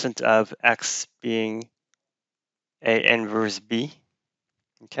reminiscent of x being A inverse B,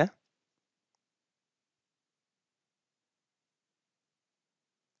 okay?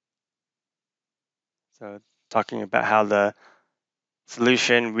 So talking about how the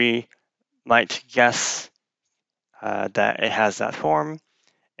solution, we might guess that it has that form.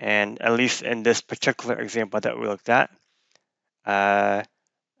 And at least in this particular example that we looked at,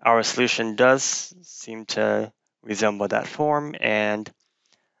 our solution does seem to resemble that form. And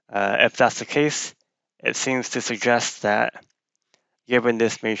if that's the case, it seems to suggest that given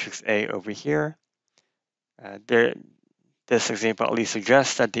this matrix A over here, this example at least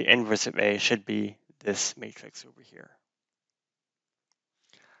suggests that the inverse of A should be this matrix over here.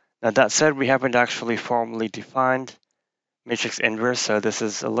 Now that said, we haven't actually formally defined matrix inverse, so this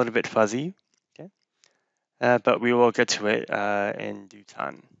is a little bit fuzzy, okay? But we will get to it in due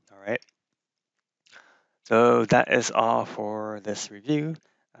time, all right? So that is all for this review.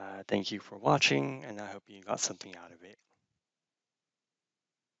 Thank you for watching, and I hope you got something out of it.